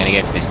 I'm going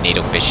to go for this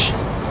needlefish.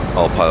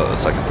 I'll pilot a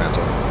second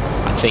mantle.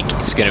 I think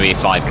it's going to be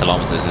 5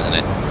 kilometers, isn't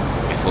it?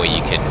 Before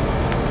you can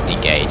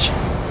engage.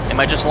 Am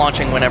I just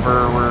launching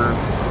whenever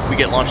we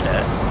get launched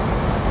at?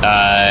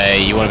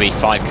 You want to be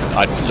 5...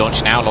 I'd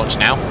launch now,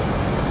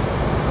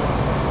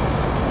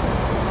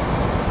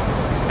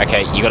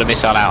 Okay, you got a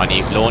missile out on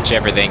you. Launch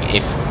everything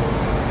if...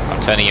 I'm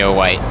turning you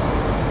away.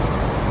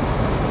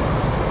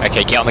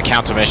 Okay, get on the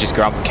countermeasures,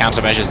 Grump.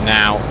 Countermeasures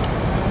now.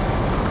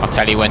 I'll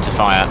tell you when to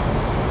fire.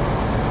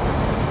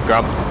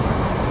 Grump.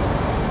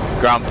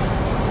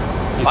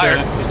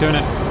 He's doing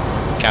it.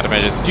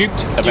 Countermeasures.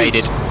 Duped.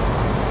 Evaded.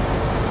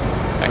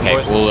 Okay,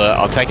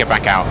 I'll take it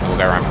back out and we'll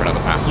go around for another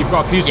pass. You've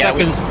got a few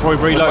seconds before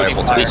we reload.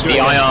 Rifle The tanks.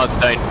 IRs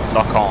don't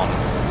lock on.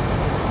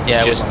 Yeah,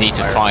 You just need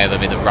to fire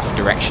them in the rough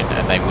direction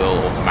and they will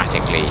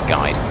automatically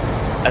guide.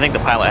 I think the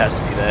pilot has to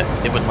do that.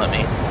 They wouldn't let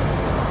me.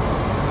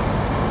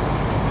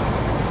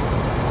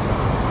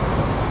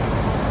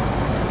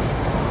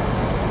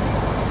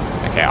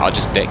 Okay, I'll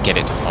just get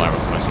it to fire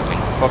automatically.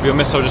 Bob, your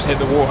missile just hit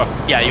the water.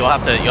 Yeah, you'll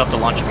have to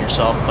launch them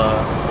yourself.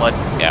 Blood.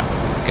 Yeah.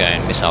 Go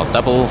and missile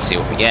double, see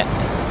what we get.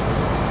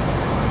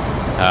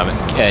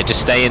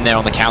 Just stay in there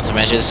on the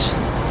countermeasures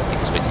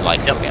because it's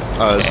likely we'll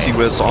get.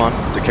 Sea-Wiz on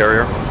the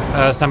carrier.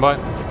 Stand by.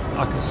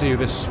 I can see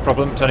this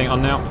problem. Turning it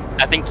on now.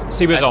 I think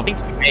Sea-Wiz on. I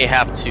think you may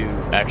have to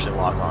actually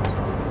lock on. So.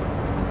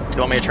 Do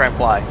you want me to try and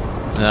fly?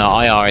 No,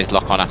 IR is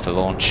lock on after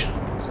launch.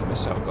 Where's that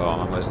missile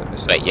gone? Where's that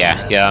missile? But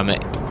yeah, you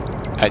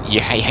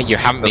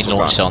haven't been Missile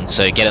launched gone. on,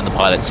 so get in the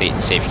pilot seat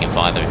and see if you can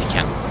fire them if you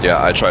can.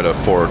 Yeah, I tried a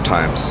 4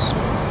 times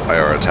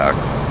IR attack.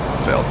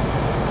 Failed.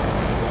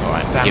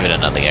 Alright, Damn give it. it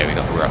another go, we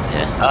got Rupp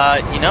here.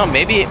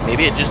 Maybe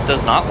it just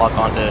does not lock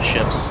onto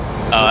ships.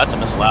 Oh, that's a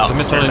missile out. There's a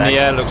missile in the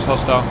air. Looks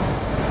hostile.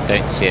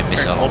 Don't see a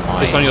missile on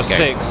my It's on your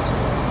scope. 6.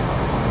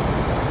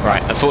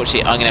 Right,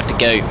 unfortunately I'm gonna have to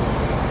go.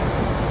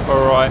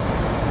 Alright.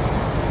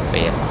 But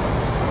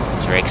yeah,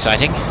 it's very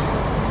exciting.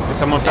 Is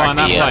someone flying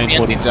that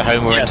plane? Audience at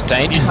home were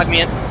entertained. Can you plug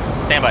me in?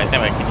 Stand by.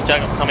 Can you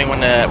tell me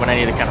when I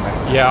need a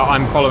countermeasure? Yeah,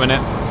 I'm following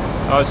it.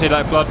 Oh, see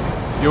that, Blood?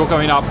 You're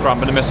going up,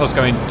 Grump, and the missile's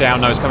going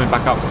down. No, it's coming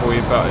back up for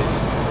you, but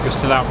you're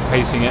still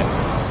outpacing it.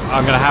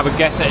 I'm going to have a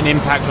guess at an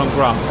impact on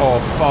Grump. Oh,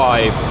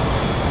 5,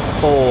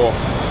 4,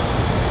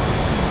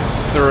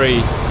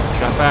 3.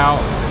 Jump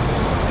out.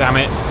 Damn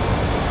it.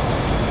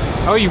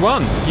 Oh, you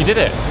won. You did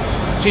it.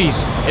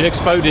 Jeez, it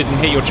exploded and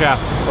hit your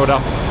chaff. Well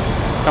done.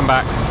 Come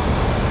back.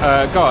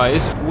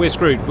 Guys, we're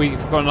screwed.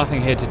 We've got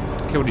nothing here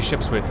to kill these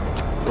ships with.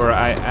 We're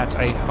at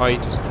a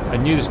height. I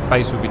knew this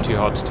base would be too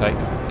hard to take.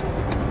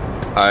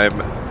 I'm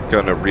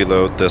going to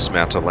reload this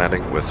Manta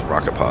landing with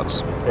rocket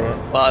pods.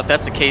 Well, if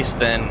that's the case,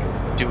 then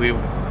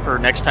for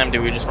next time,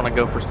 do we just want to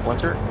go for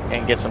Splinter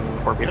and get some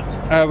torpedoes?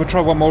 We'll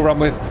try one more run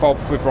with Bob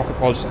with rocket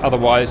pods.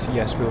 Otherwise,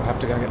 yes, we'll have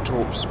to go and get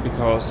torps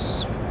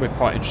because we're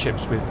fighting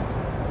ships with.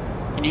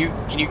 Can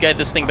you guide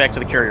this thing back to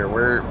the carrier?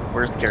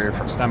 Where's the carrier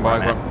from? Stand by,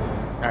 Grump.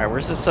 All right,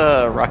 where's this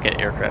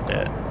rocket aircraft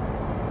at?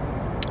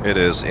 It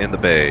is in the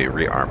bay,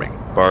 rearming.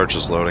 Barge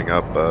is loading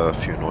up a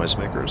few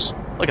noisemakers.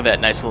 Look at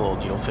that nice little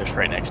needlefish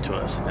right next to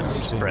us.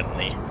 That's Yeah,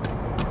 friendly.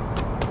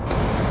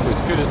 Oh,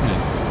 it's good, isn't it?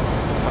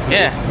 Like a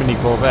Yeah. Mini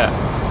Corvette.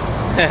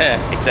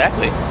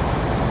 Exactly.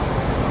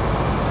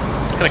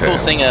 Kind of cool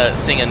seeing a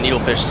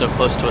needlefish so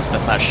close to us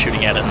that's not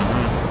shooting at us.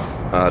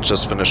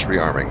 Just finished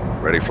rearming.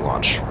 Ready for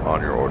launch. On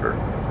your order.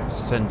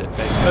 Send it,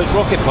 baby. Those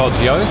rocket pods,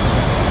 yo.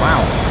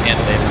 Wow. And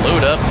they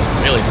load up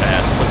really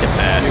fast. Look at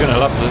that. You're gonna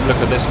love the look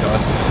at this,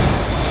 guys.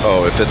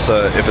 Oh, if it's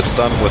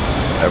done with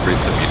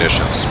the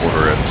munitions,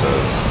 order it.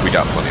 We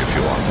got plenty of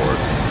fuel on board.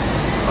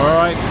 All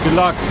right. Good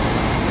luck,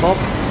 Bob.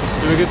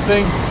 Do a good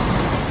thing.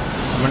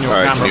 I'm on your All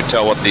right, camera. can you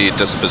tell what the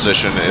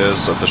disposition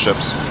is of the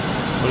ships?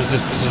 What does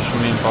this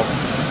position mean, Bob?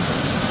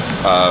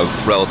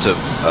 Relative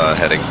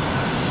heading.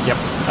 Yep.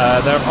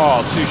 There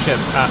are 2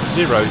 ships at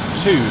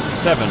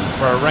 027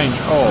 for a range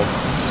of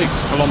 6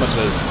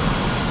 kilometers.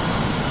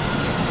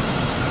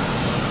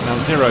 Now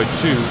 021,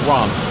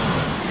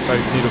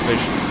 both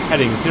needlefish,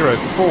 heading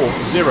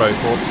 040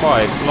 for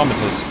 5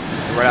 kilometers.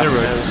 Right out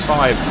the nose.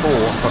 054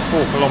 for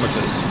 4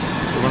 kilometers.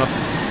 We want to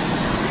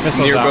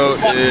missiles Your out.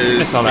 boat is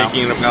Missile out.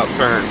 making an about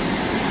turn.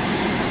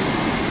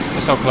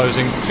 Missile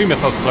closing. 2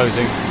 missiles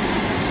closing.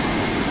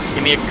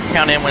 Give me a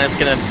count in when it's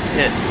gonna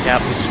hit.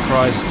 Yep. Jesus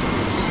Christ.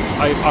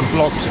 I'm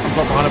blocked. I'm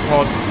blocked behind a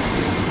pod.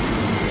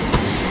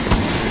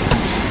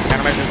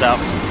 Countermeasures out.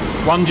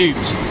 1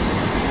 duped.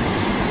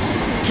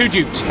 2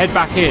 duped. Head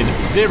back in.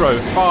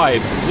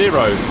 050.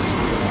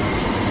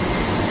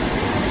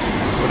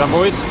 Well done,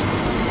 boys.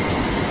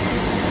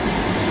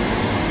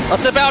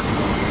 Let's about.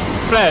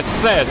 flares,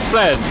 flares,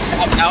 flares.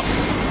 Out.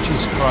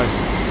 Jesus Christ.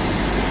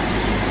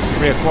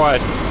 Reacquired.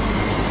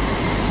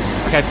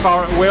 Okay,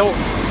 fire at will.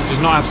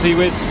 Does not have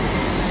CWIS.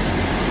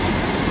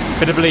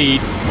 Bit of lead.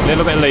 A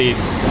little bit of lead.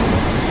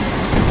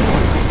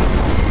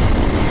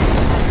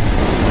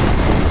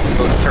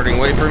 Boat's turning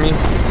away from you.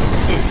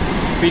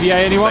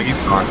 BDA, anyone? He's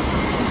gone.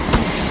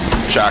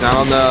 Jack. Not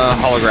on the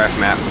holograph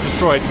map.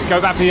 Destroyed. Go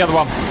back for the other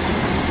one.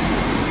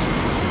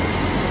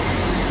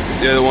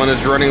 The other one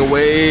is running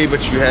away,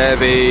 but you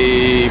have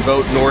a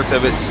boat north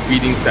of it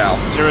speeding south.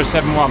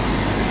 071.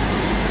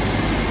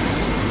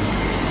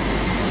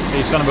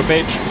 You son of a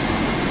bitch.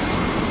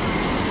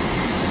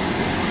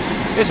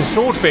 It's a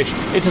swordfish.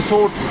 It's a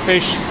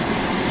swordfish.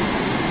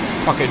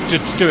 Fuck it.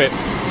 Just do it.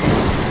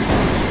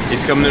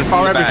 It's coming in from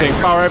Fire the back.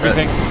 everything. Fire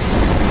everything.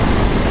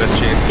 Best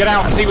chance. Get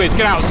out. Seawiz.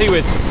 Get out.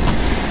 Seawiz.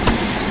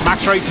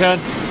 Max rate turn.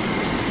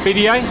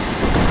 BDA.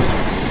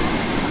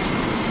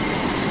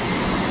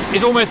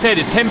 It's almost dead.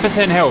 It's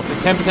 10% health. It's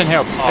 10%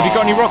 health. Have you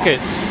got any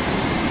rockets?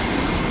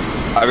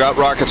 I've got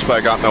rockets, but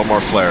I got no more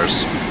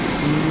flares.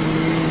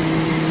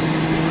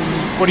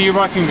 What do you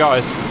reckon,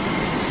 guys?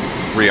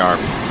 Rearm.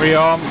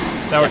 Rearm.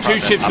 There are 2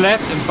 ships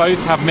left and both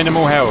have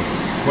minimal health.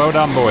 Well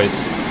done, boys.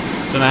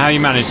 Don't know how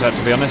you managed that,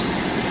 to be honest.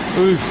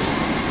 Oof.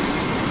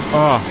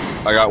 Oh,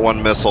 I got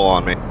 1 missile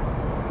on me.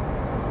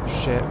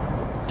 shit.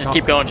 Just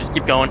keep going. Just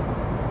keep going.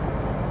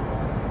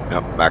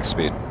 Yep, max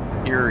speed.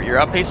 You're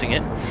outpacing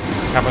it.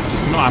 Kappa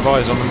does not have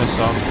eyes on the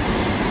missile.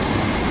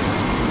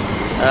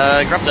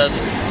 Grubb does.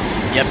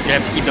 Yep, you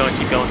have to keep going.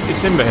 Keep going. Is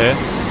Simba here?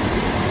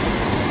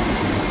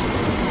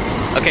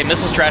 Okay,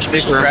 missiles trash.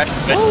 Missiles trash.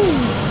 Good.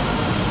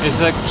 Is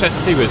the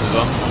Seawiz is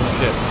on the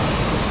ship?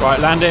 Right,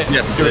 land it.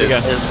 Yes, do it it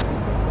again. Is-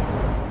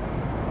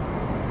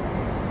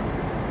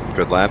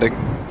 Good landing.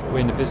 We're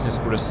in the business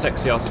called a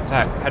sexy ass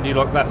attack. How do you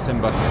like that,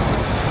 Simba?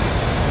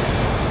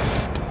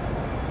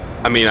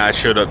 I mean, I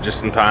showed up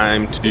just in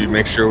time to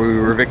make sure we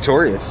were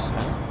victorious.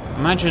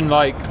 Imagine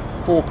like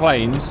 4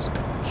 planes,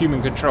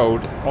 human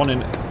controlled, on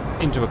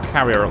into a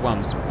carrier at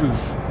once.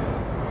 Oof.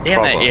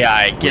 Damn that Bravo.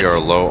 AI We gets.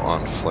 are low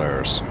on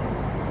flares.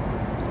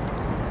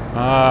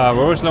 Ah,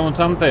 we're always low on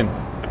something.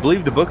 I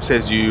believe the book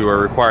says you are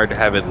required to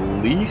have at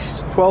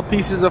least 12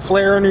 pieces of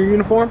flare on your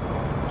uniform.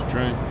 It's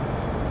true.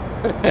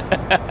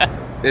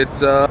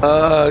 It's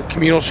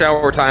communal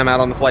shower time out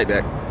on the flight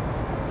deck.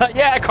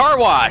 Yeah, car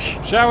wash.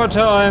 Shower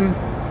time.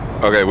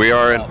 Oh. Okay, we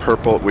are in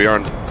purple. We are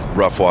in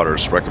rough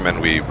waters. Recommend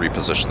we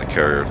reposition the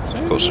carrier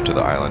closer to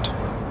the island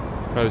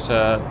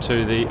Closer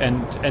to the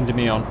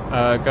Endymion.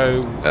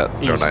 Go at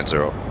east.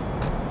 090.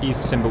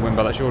 East Simba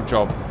Wimber, that's your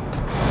job.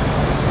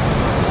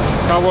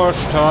 Car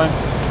wash time.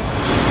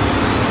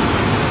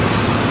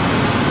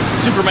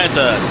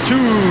 Supermanta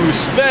to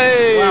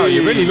space. Wow,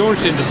 you really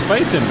launched it into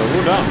space, Simba.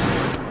 Well done.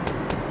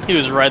 He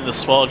was riding the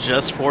swell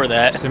just for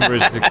that. Simba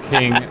is the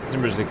king.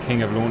 Simba is the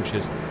king of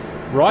launches.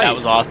 Right, That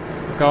was awesome.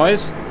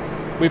 guys.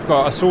 We've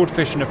got a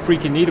swordfish and a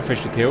freaking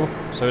needlefish to kill.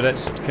 So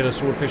let's kill a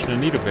swordfish and a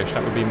needlefish.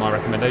 That would be my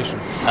recommendation.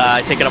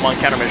 I take it I'm on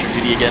countermeasure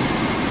duty again.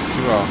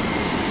 You are.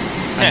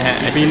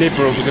 And be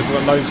liberal because we've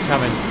got loads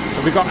coming.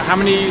 Have we got how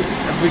many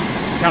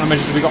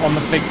countermeasures have we got on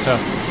the Victor?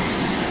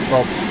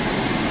 Rob.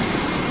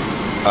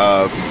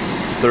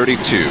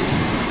 32.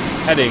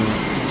 Heading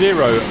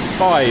 050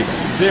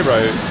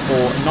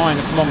 for 9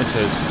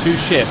 kilometers. 2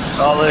 ships.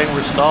 Stalling,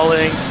 we're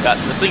stalling. God,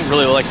 this thing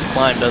really likes to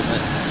climb, doesn't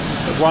it?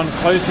 The one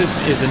closest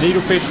is the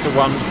needlefish. The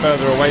one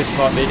further away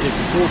slightly is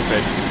the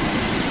swordfish.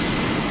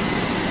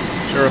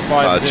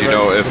 050. Do you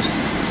know if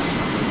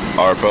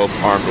are both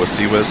armed with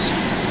CWIS?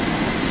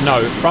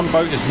 No, front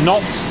boat is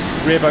not.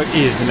 Rear boat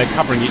is, and they're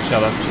covering each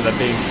other, so they're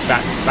being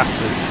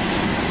bastards.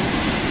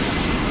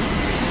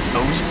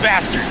 Those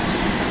bastards.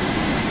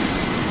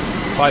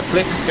 5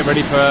 flicks. Get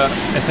ready for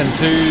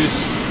SM2s.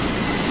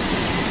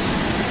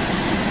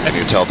 Can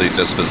you tell the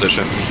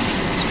disposition?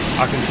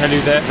 I can tell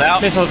you that.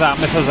 Out. Missiles out.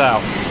 Missiles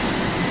out.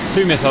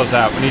 2 missiles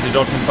out. We need to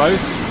dodge them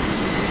both.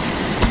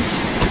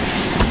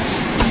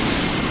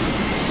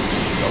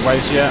 Got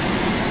waves yet.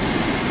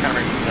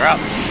 Countermeasures, they're out.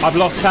 I've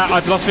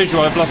lost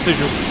visual. I've lost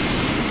visual.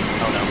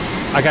 Oh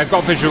no. Okay, I've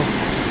got visual.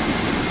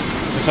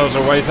 Missiles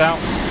are ways out.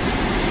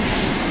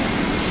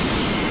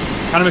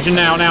 Countermeasure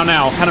now.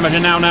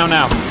 Countermeasure now.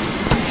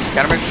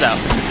 Countermeasures out.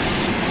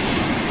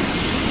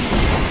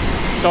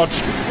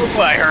 Dodge. Oh,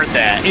 I heard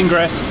that.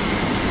 Ingress.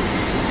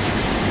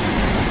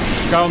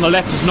 The guy on the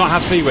left does not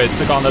have CWIS.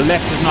 The guy on the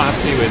left does not have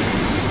CWIS.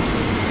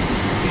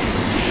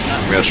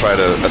 I'm gonna try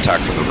to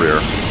attack from the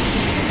rear.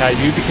 Okay,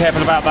 you be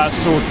careful about that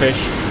swordfish.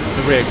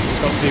 The rig, it's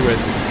got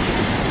CWIS.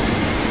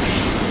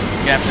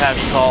 You're gonna have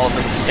you call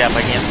Mrs. Cap.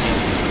 I can't see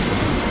him.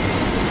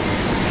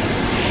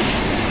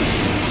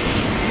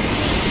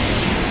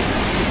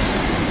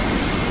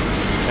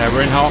 Okay,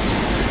 we're in hot.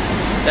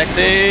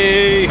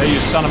 Sexy. Hey, you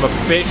son of a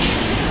bitch.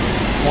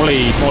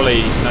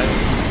 Molly. No.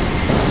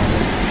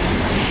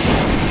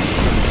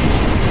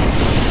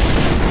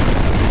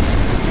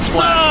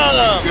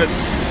 Splash. Good.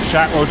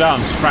 Shack, well done.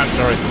 Scratch,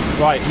 sorry.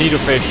 Right,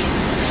 needlefish.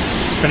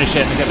 Finish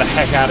it and get the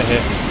heck out of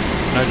here.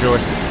 No joy.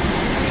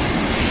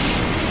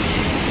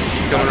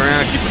 coming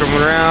around. Keep coming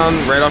around.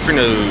 Right off your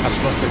nose. I've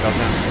lost the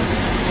goddamn thing.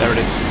 There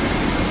it is.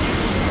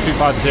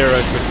 250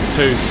 for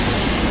 2.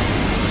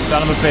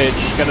 Son of a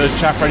bitch. Get those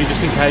chaff ready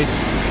just in case.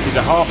 He's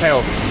at half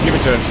health. Give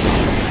it to him.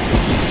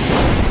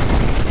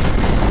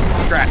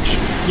 Scratch.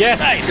 Yes!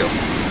 Nice.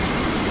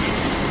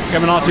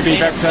 Come on, RTB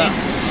Vector.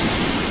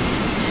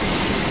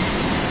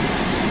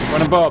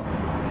 Run and Bob.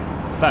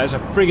 That is a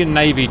friggin'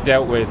 Navy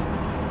dealt with.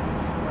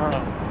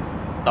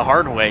 The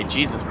hard way,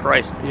 Jesus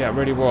Christ. Yeah, it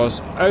really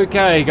was.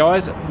 Okay,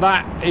 guys,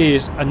 that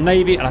is a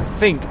Navy and I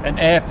think an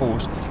Air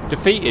Force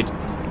defeated.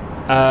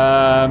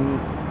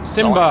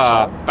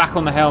 Simba, back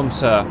on the helm,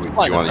 sir. Do you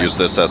want to use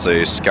this as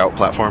a scout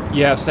platform?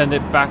 Yeah, send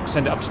it back.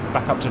 Send it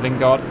back up to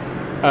Lingard.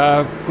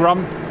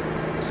 Grump,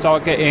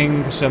 start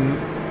getting some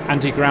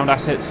anti-ground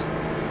assets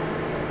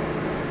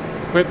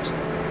equipped.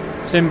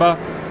 Simba,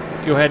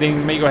 make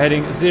your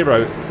heading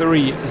 030.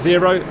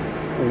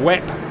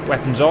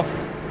 Weapons off.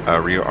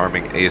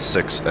 Rearming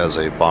A6 as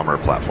a bomber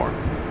platform.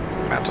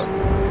 Manta.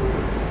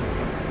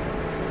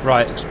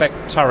 Right,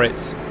 expect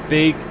turrets.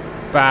 Big,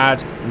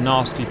 bad,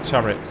 nasty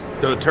turrets.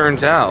 So it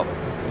turns out,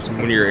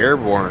 when you're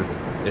airborne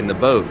in the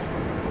boat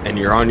and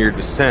you're on your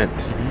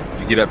descent,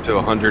 you get up to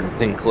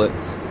 110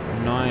 clicks.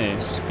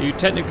 Nice. Are you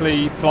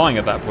technically flying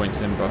at that point,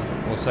 Simba,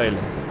 or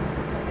sailing?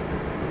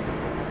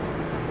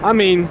 I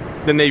mean,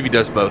 the Navy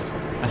does both.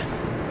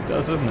 It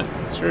does, doesn't it?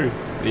 It's true.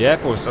 The Air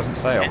Force doesn't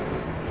sail.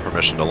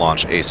 Permission to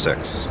launch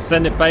A6.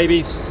 Send it,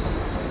 baby.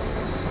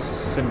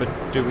 Simba,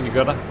 do what you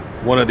gotta.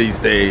 One of these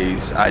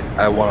days,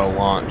 I want to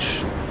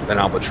launch an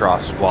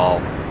Albatross while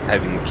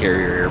having the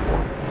carrier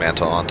airborne.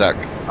 Manta on deck.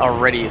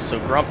 Alrighty, so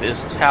Grump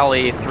is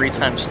tally 3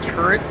 times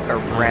turret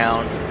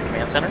around the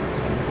command center.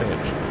 Son of a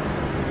bitch.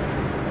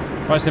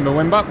 Right, Simba,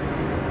 Wimba.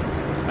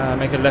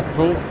 Make a left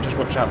pull. Just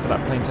watch out for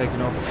that plane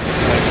taking off.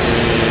 That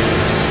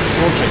is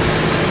launching.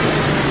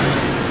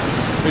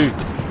 Oof.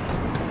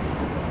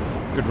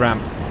 Good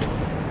ramp.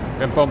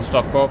 Going bomb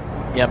stock, Bob.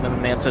 Yeah,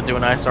 Manta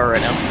doing ISR right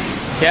now.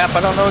 Cap,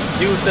 I don't know what to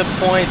do with the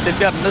point. They've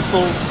got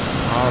missiles.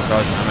 Oh,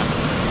 god damn it.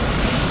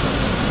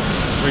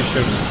 3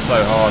 shielders is so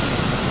hard.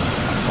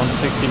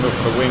 160 mil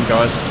for the wing,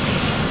 guys.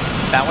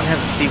 That one has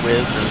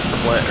D-Wiz or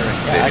triple A, or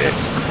yeah, I got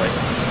triple A.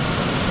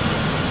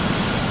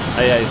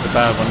 AA is the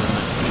bad one, isn't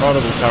it?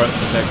 Multiple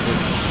turrets detected.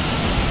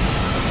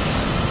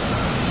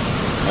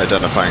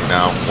 Identifying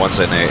now. One's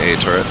an AA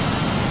turret.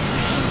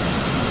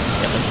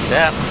 Yeah, let's see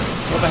that.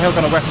 What the hell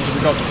kind of weapons have we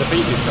got to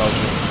defeat these guys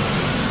with?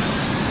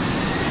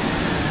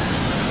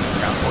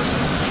 Ground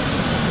forces.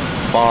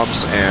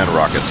 Bombs and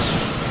rockets.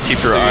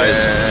 Keep your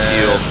eyes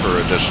peeled for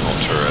additional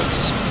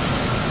turrets.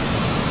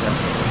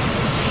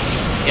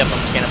 Yep,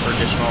 I'm scanning for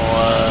additional,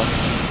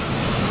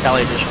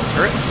 tally additional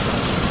turret.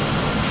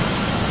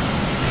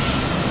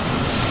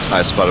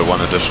 I spotted one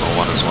additional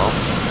one as well.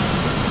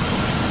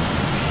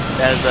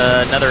 That is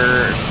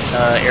another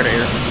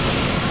air-to-air.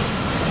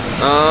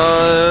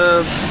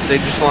 They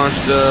just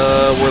launched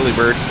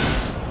Whirlybird.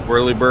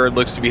 Whirlybird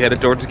looks to be headed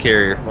towards the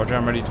carrier. Roger,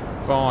 I'm ready to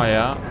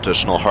fire.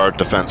 Additional hard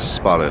defense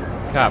spotted.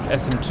 Cap,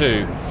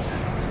 SM2.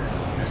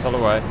 Missile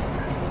away.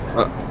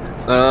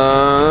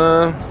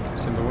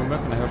 Simba Wimba,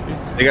 can I help you?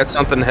 They got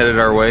something headed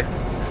our way.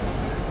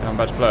 Yeah, I'm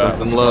about to blow out.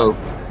 Something low.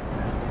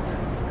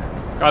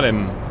 Got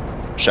him.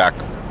 Shack.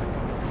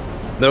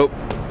 Nope.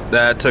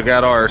 That took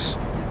out ours.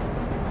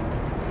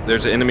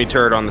 There's an enemy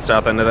turret on the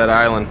south end of that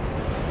island.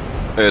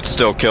 It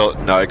still killed.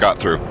 No, it got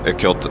through. It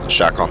killed the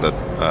Shack on the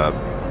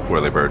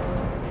Whirlybird.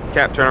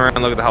 Cap, turn around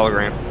and look at the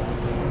hologram.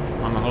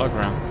 I'm a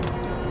hologram.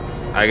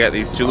 I got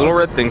these 2 little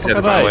red things What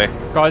headed are my they?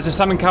 way. Guys, there's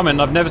something coming.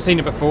 I've never seen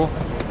it before.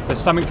 There's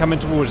something coming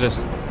towards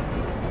us.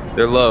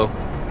 They're low.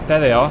 There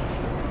they are.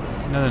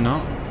 No, they're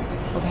not.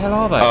 What the hell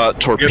are they?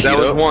 Torpedo. Yeah, that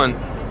was one.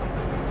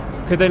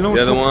 Could they launch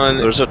The other one.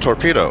 There's a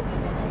torpedo.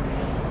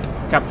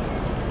 Cap,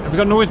 have we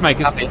got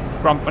noisemakers? Copy.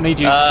 Grump, I need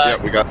you. Yeah,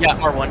 we got. Yeah,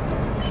 R1.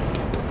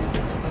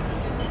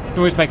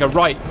 Noisemaker,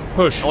 right.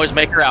 Push.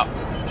 Noisemaker out.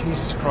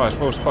 Jesus Christ,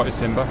 well spotted,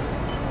 Simba.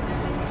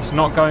 It's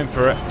not going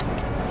for it.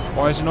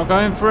 Why is it not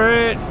going for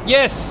it?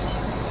 Yes!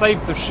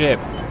 Save the ship.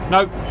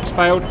 Nope, it's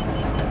failed.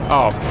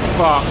 Oh,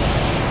 fuck.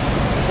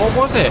 What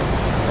was it?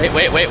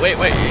 Wait.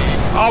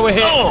 Oh, we're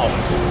hit. Oh!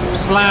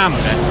 Slam.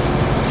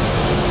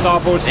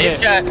 Starboard's They've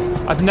hit. got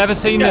I've never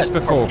seen this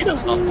before.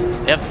 torpedoes on.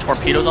 They have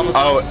torpedoes on the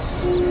side. Oh,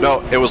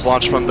 no! It was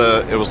launched from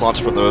the.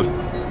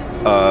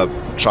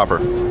 Chopper.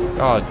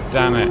 God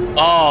damn it.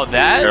 Oh,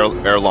 that?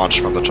 Air launch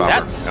from the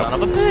chopper. That son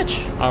of a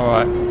bitch.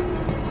 Alright.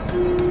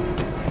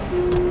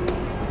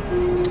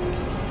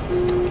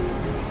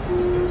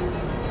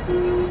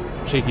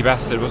 Cheeky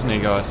bastard, wasn't he,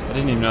 guys? I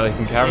didn't even know they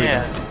can carry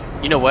them.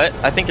 Yeah. You know what?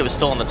 I think it was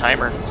still on the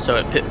timer, so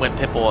it went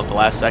pitbull at the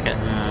last second.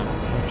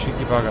 Yeah.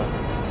 Cheeky bugger.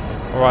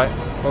 Alright.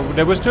 Well,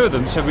 there was 2 of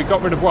them, so we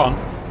got rid of one.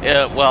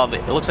 Yeah, well,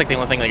 it looks like the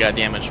only thing that got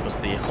damaged was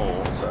the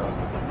hull, so...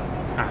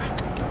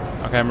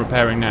 Okay, I'm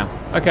repairing now.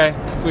 Okay.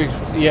 We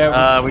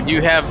we do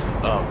have...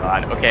 Oh,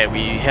 God. Okay,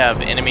 we have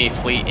enemy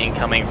fleet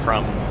incoming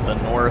from the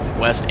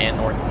northwest and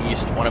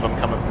northeast. One of them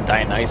coming from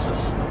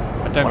Dionysus. I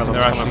don't One of think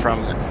them's they're coming actually...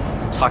 from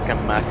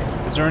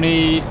Takamak. Is there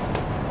any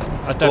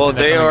I don't Well, think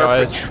they're they coming, are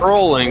guys.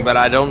 patrolling, but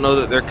I don't know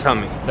that they're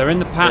coming. They're in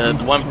the pattern.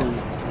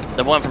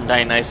 The one from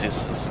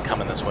Dionysus is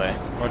coming this way.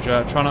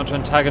 Roger. Try not to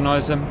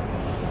antagonize them.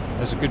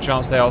 There's a good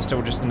chance they are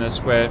still just in their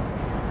square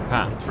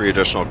pattern. 3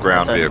 additional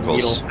ground That's a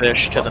vehicles.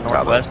 needlefish to the Got it.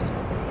 northwest.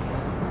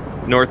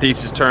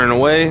 Northeast is turning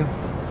away.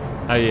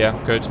 Oh yeah,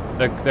 good.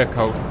 They're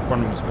cold.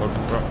 One of them's cold.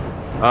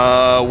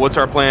 What's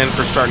our plan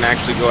for starting to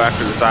actually go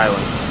after this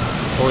island?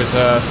 Boys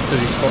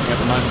busy spotting at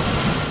the moment.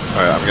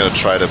 Alright, I'm gonna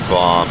try to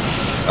bomb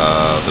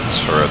the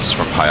turrets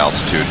from high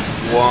altitude.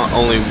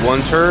 Only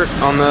one turret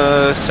on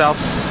the south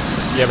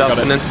Yeah, we South got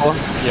it. Peninsula?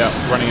 Yeah,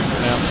 running it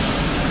now.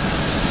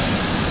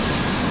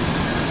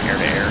 Air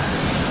to air.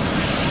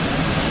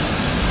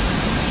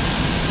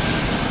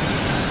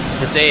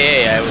 It's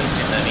AA, I would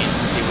assume that means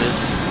Sea-Wiz.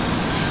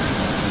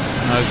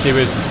 No,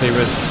 Sea-Wiz is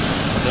Sea-Wiz.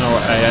 I don't know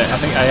what AA. I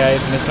think AA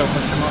is missile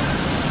question mark.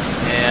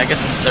 Yeah, I guess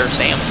they're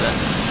SAMs then.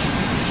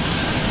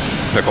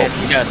 Pickle. Okay, so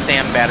we got a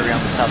SAM battery on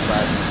the south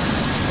side.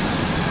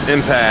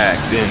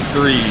 Impact in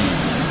 3,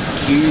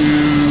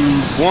 2,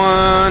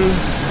 1.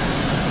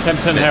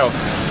 10% Miss. health.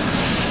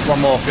 One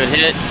more. Good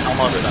hit,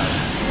 almost done.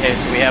 Okay,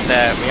 so we have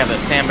that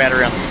SAM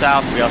battery on the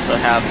south. We also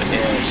have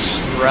a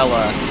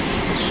Strela,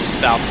 which is just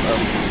south of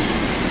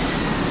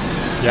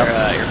Yep.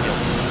 airfield.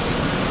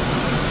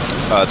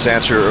 To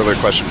answer your earlier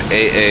question,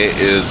 AA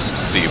is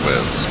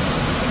Sea-Wiz.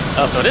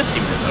 Oh, so it is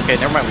Sea-Wiz. Okay,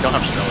 never mind. We don't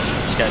have Strela.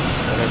 Just got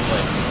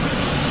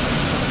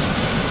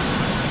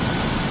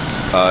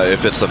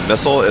If it's a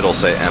missile, it'll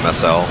say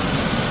MSL.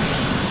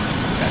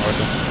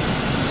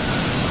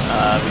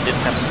 We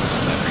didn't have some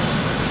missile batteries,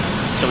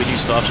 so we do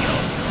still have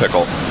Strelas.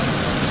 Pickle.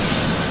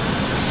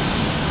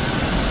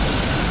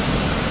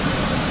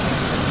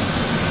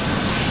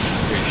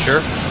 Are you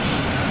sure?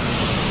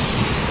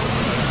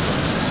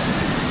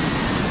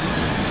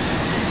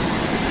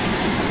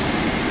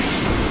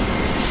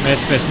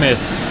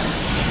 Miss.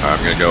 I'm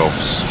gonna go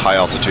high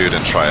altitude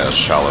and try a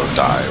shallow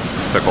dive.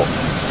 Pickle.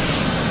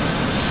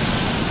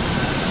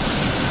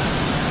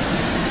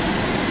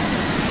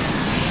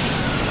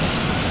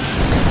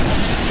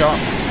 Shot.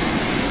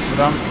 Well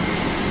done.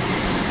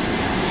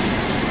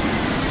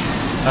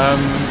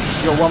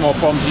 You got one more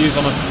bomb to use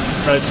on a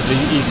relatively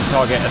easy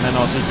target, and then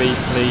RTB,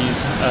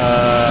 please.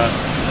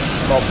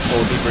 Bob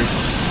for debrief.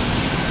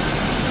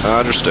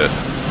 Understood.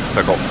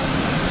 Pickle.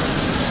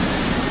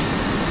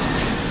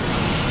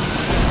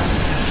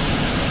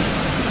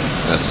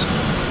 Miss.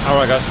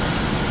 Alright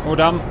guys, all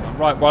done.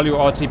 Right, while you're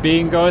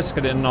RTBing guys,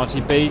 get it in an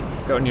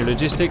RTB, go on your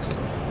logistics.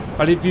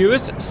 Valued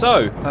viewers,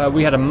 so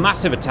we had a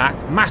massive attack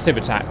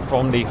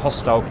from the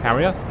hostile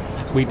carrier.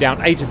 We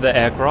downed 8 of their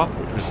aircraft,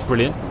 which was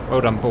brilliant.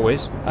 Well done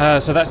boys.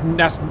 So that's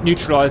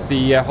neutralised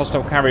the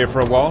hostile carrier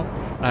for a while.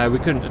 We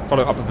couldn't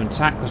follow up with an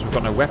attack because we've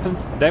got no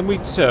weapons. Then we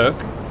took,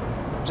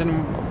 was in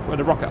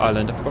a rocket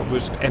island, I forgot it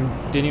was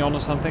Endymion or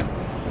something,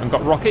 and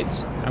got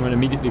rockets, and we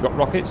immediately got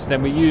rockets.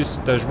 Then we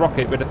used those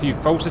rockets with a few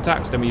false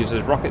attacks. Then we used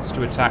those rockets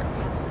to attack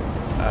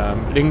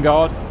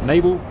Lingard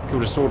Naval,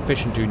 killed a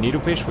swordfish and 2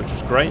 needlefish, which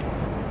was great.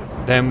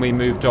 Then we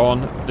moved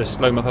on the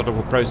slow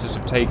methodical process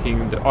of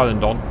taking the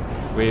island on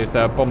with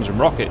bombs and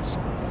rockets.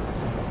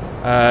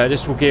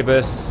 This will give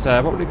us,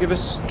 what will it give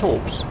us?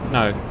 Torps?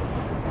 No.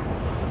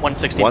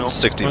 160 mil.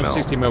 160 mil.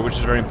 160 mil, which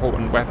is a very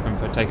important weapon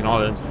for taking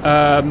islands.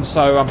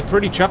 So I'm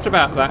pretty chuffed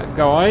about that,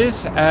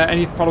 guys.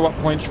 Any follow-up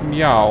points from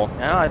Jarl?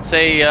 No, I'd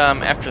say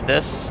after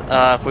this,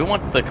 if we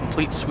want the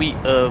complete suite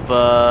of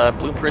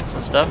blueprints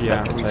and stuff Yeah,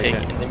 after we take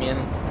take it. Endymion,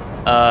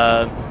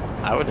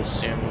 I would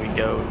assume we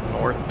go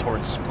north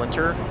towards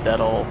Splinter.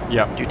 That'll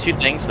Yep. do 2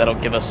 things. That'll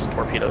give us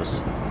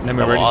torpedoes. And then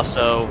we're That will ready.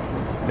 also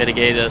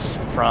mitigate us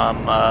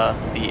from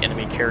the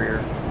enemy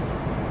carrier.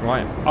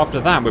 Right. After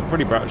that, we're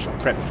pretty much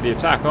prepped for the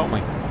attack, aren't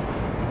we?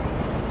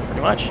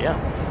 Pretty much, yeah.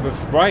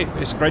 Right.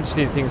 It's great to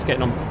see things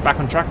getting back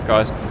on track,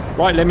 guys.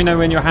 Right. Let me know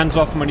when your hands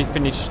off and when you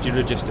finished your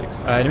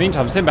logistics. In the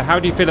meantime, Simba, how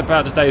do you feel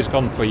about the days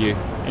gone for you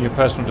in your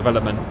personal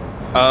development?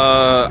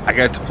 I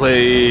got to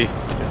play.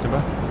 Yes,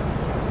 Simba.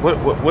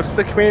 What's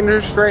the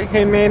commander's right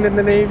hand man in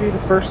the Navy? The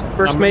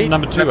first mate.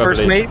 Number 2, The I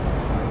first believe.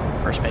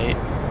 mate. First mate,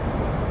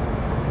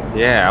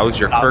 Yeah, I was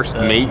your first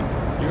mate.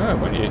 You were,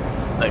 weren't you?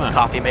 the Huh.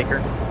 coffee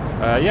maker.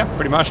 Yeah,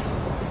 pretty much.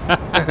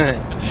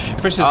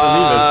 Pushes the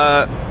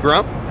levers.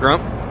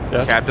 Grump.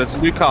 Yes. Cap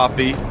doesn't do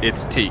coffee.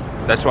 It's tea.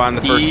 That's why I'm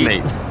the first Tea.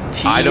 mate.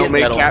 Tea I don't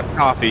make that'll- Cap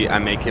coffee. I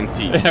make him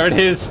tea. There it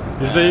is.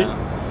 You see?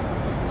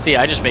 See,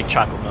 I just make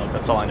chocolate milk.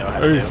 That's all I know how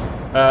to Oof.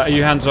 Are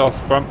you hands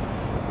off, Grump? do.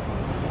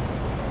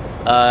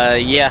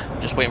 Yeah,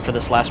 just waiting for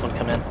this last one to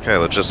come in. Okay,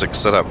 logistics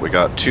set up. We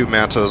got 2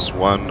 mantas,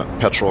 1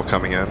 petrol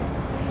coming in.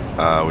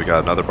 We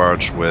got another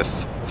barge with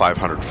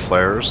 500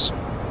 flares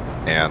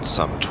and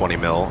some 20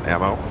 mil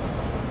ammo.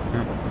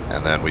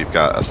 And then we've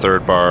got a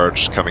 3rd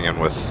barge coming in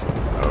with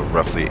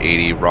roughly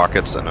 80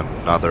 rockets and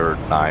another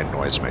 9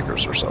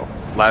 noisemakers or so.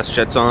 Last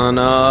jet's on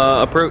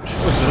approach.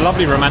 This is a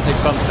lovely romantic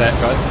sunset,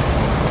 guys.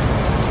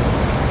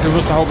 Who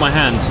wants to hold my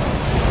hand?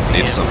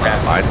 Need some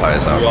Mai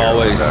Tais out You here on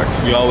always, deck.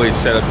 you always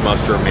set up the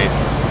most romantic.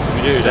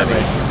 We do, don't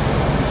we?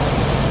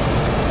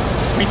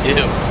 We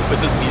do.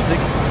 With this music.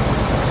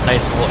 It's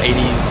nice little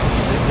 80s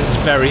music. This is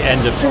very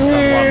end of Top Gun 1.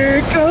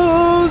 There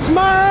goes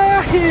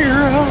my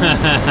hero.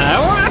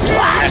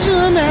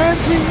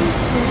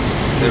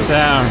 Sit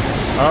down.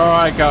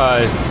 Alright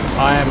guys,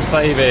 I am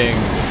saving.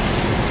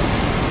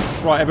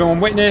 Right, everyone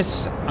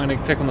witness. I'm going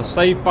to click on the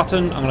save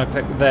button. I'm going to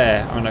click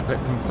there. I'm going to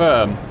click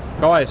confirm.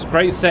 Guys,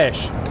 great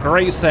sesh.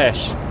 Great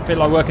sesh. A bit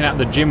like working out in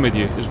the gym with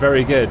you. It was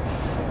very good.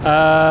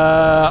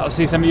 I'll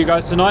see some of you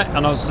guys tonight,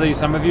 and I'll see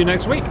some of you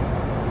next week.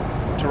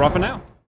 Ta-ra for now.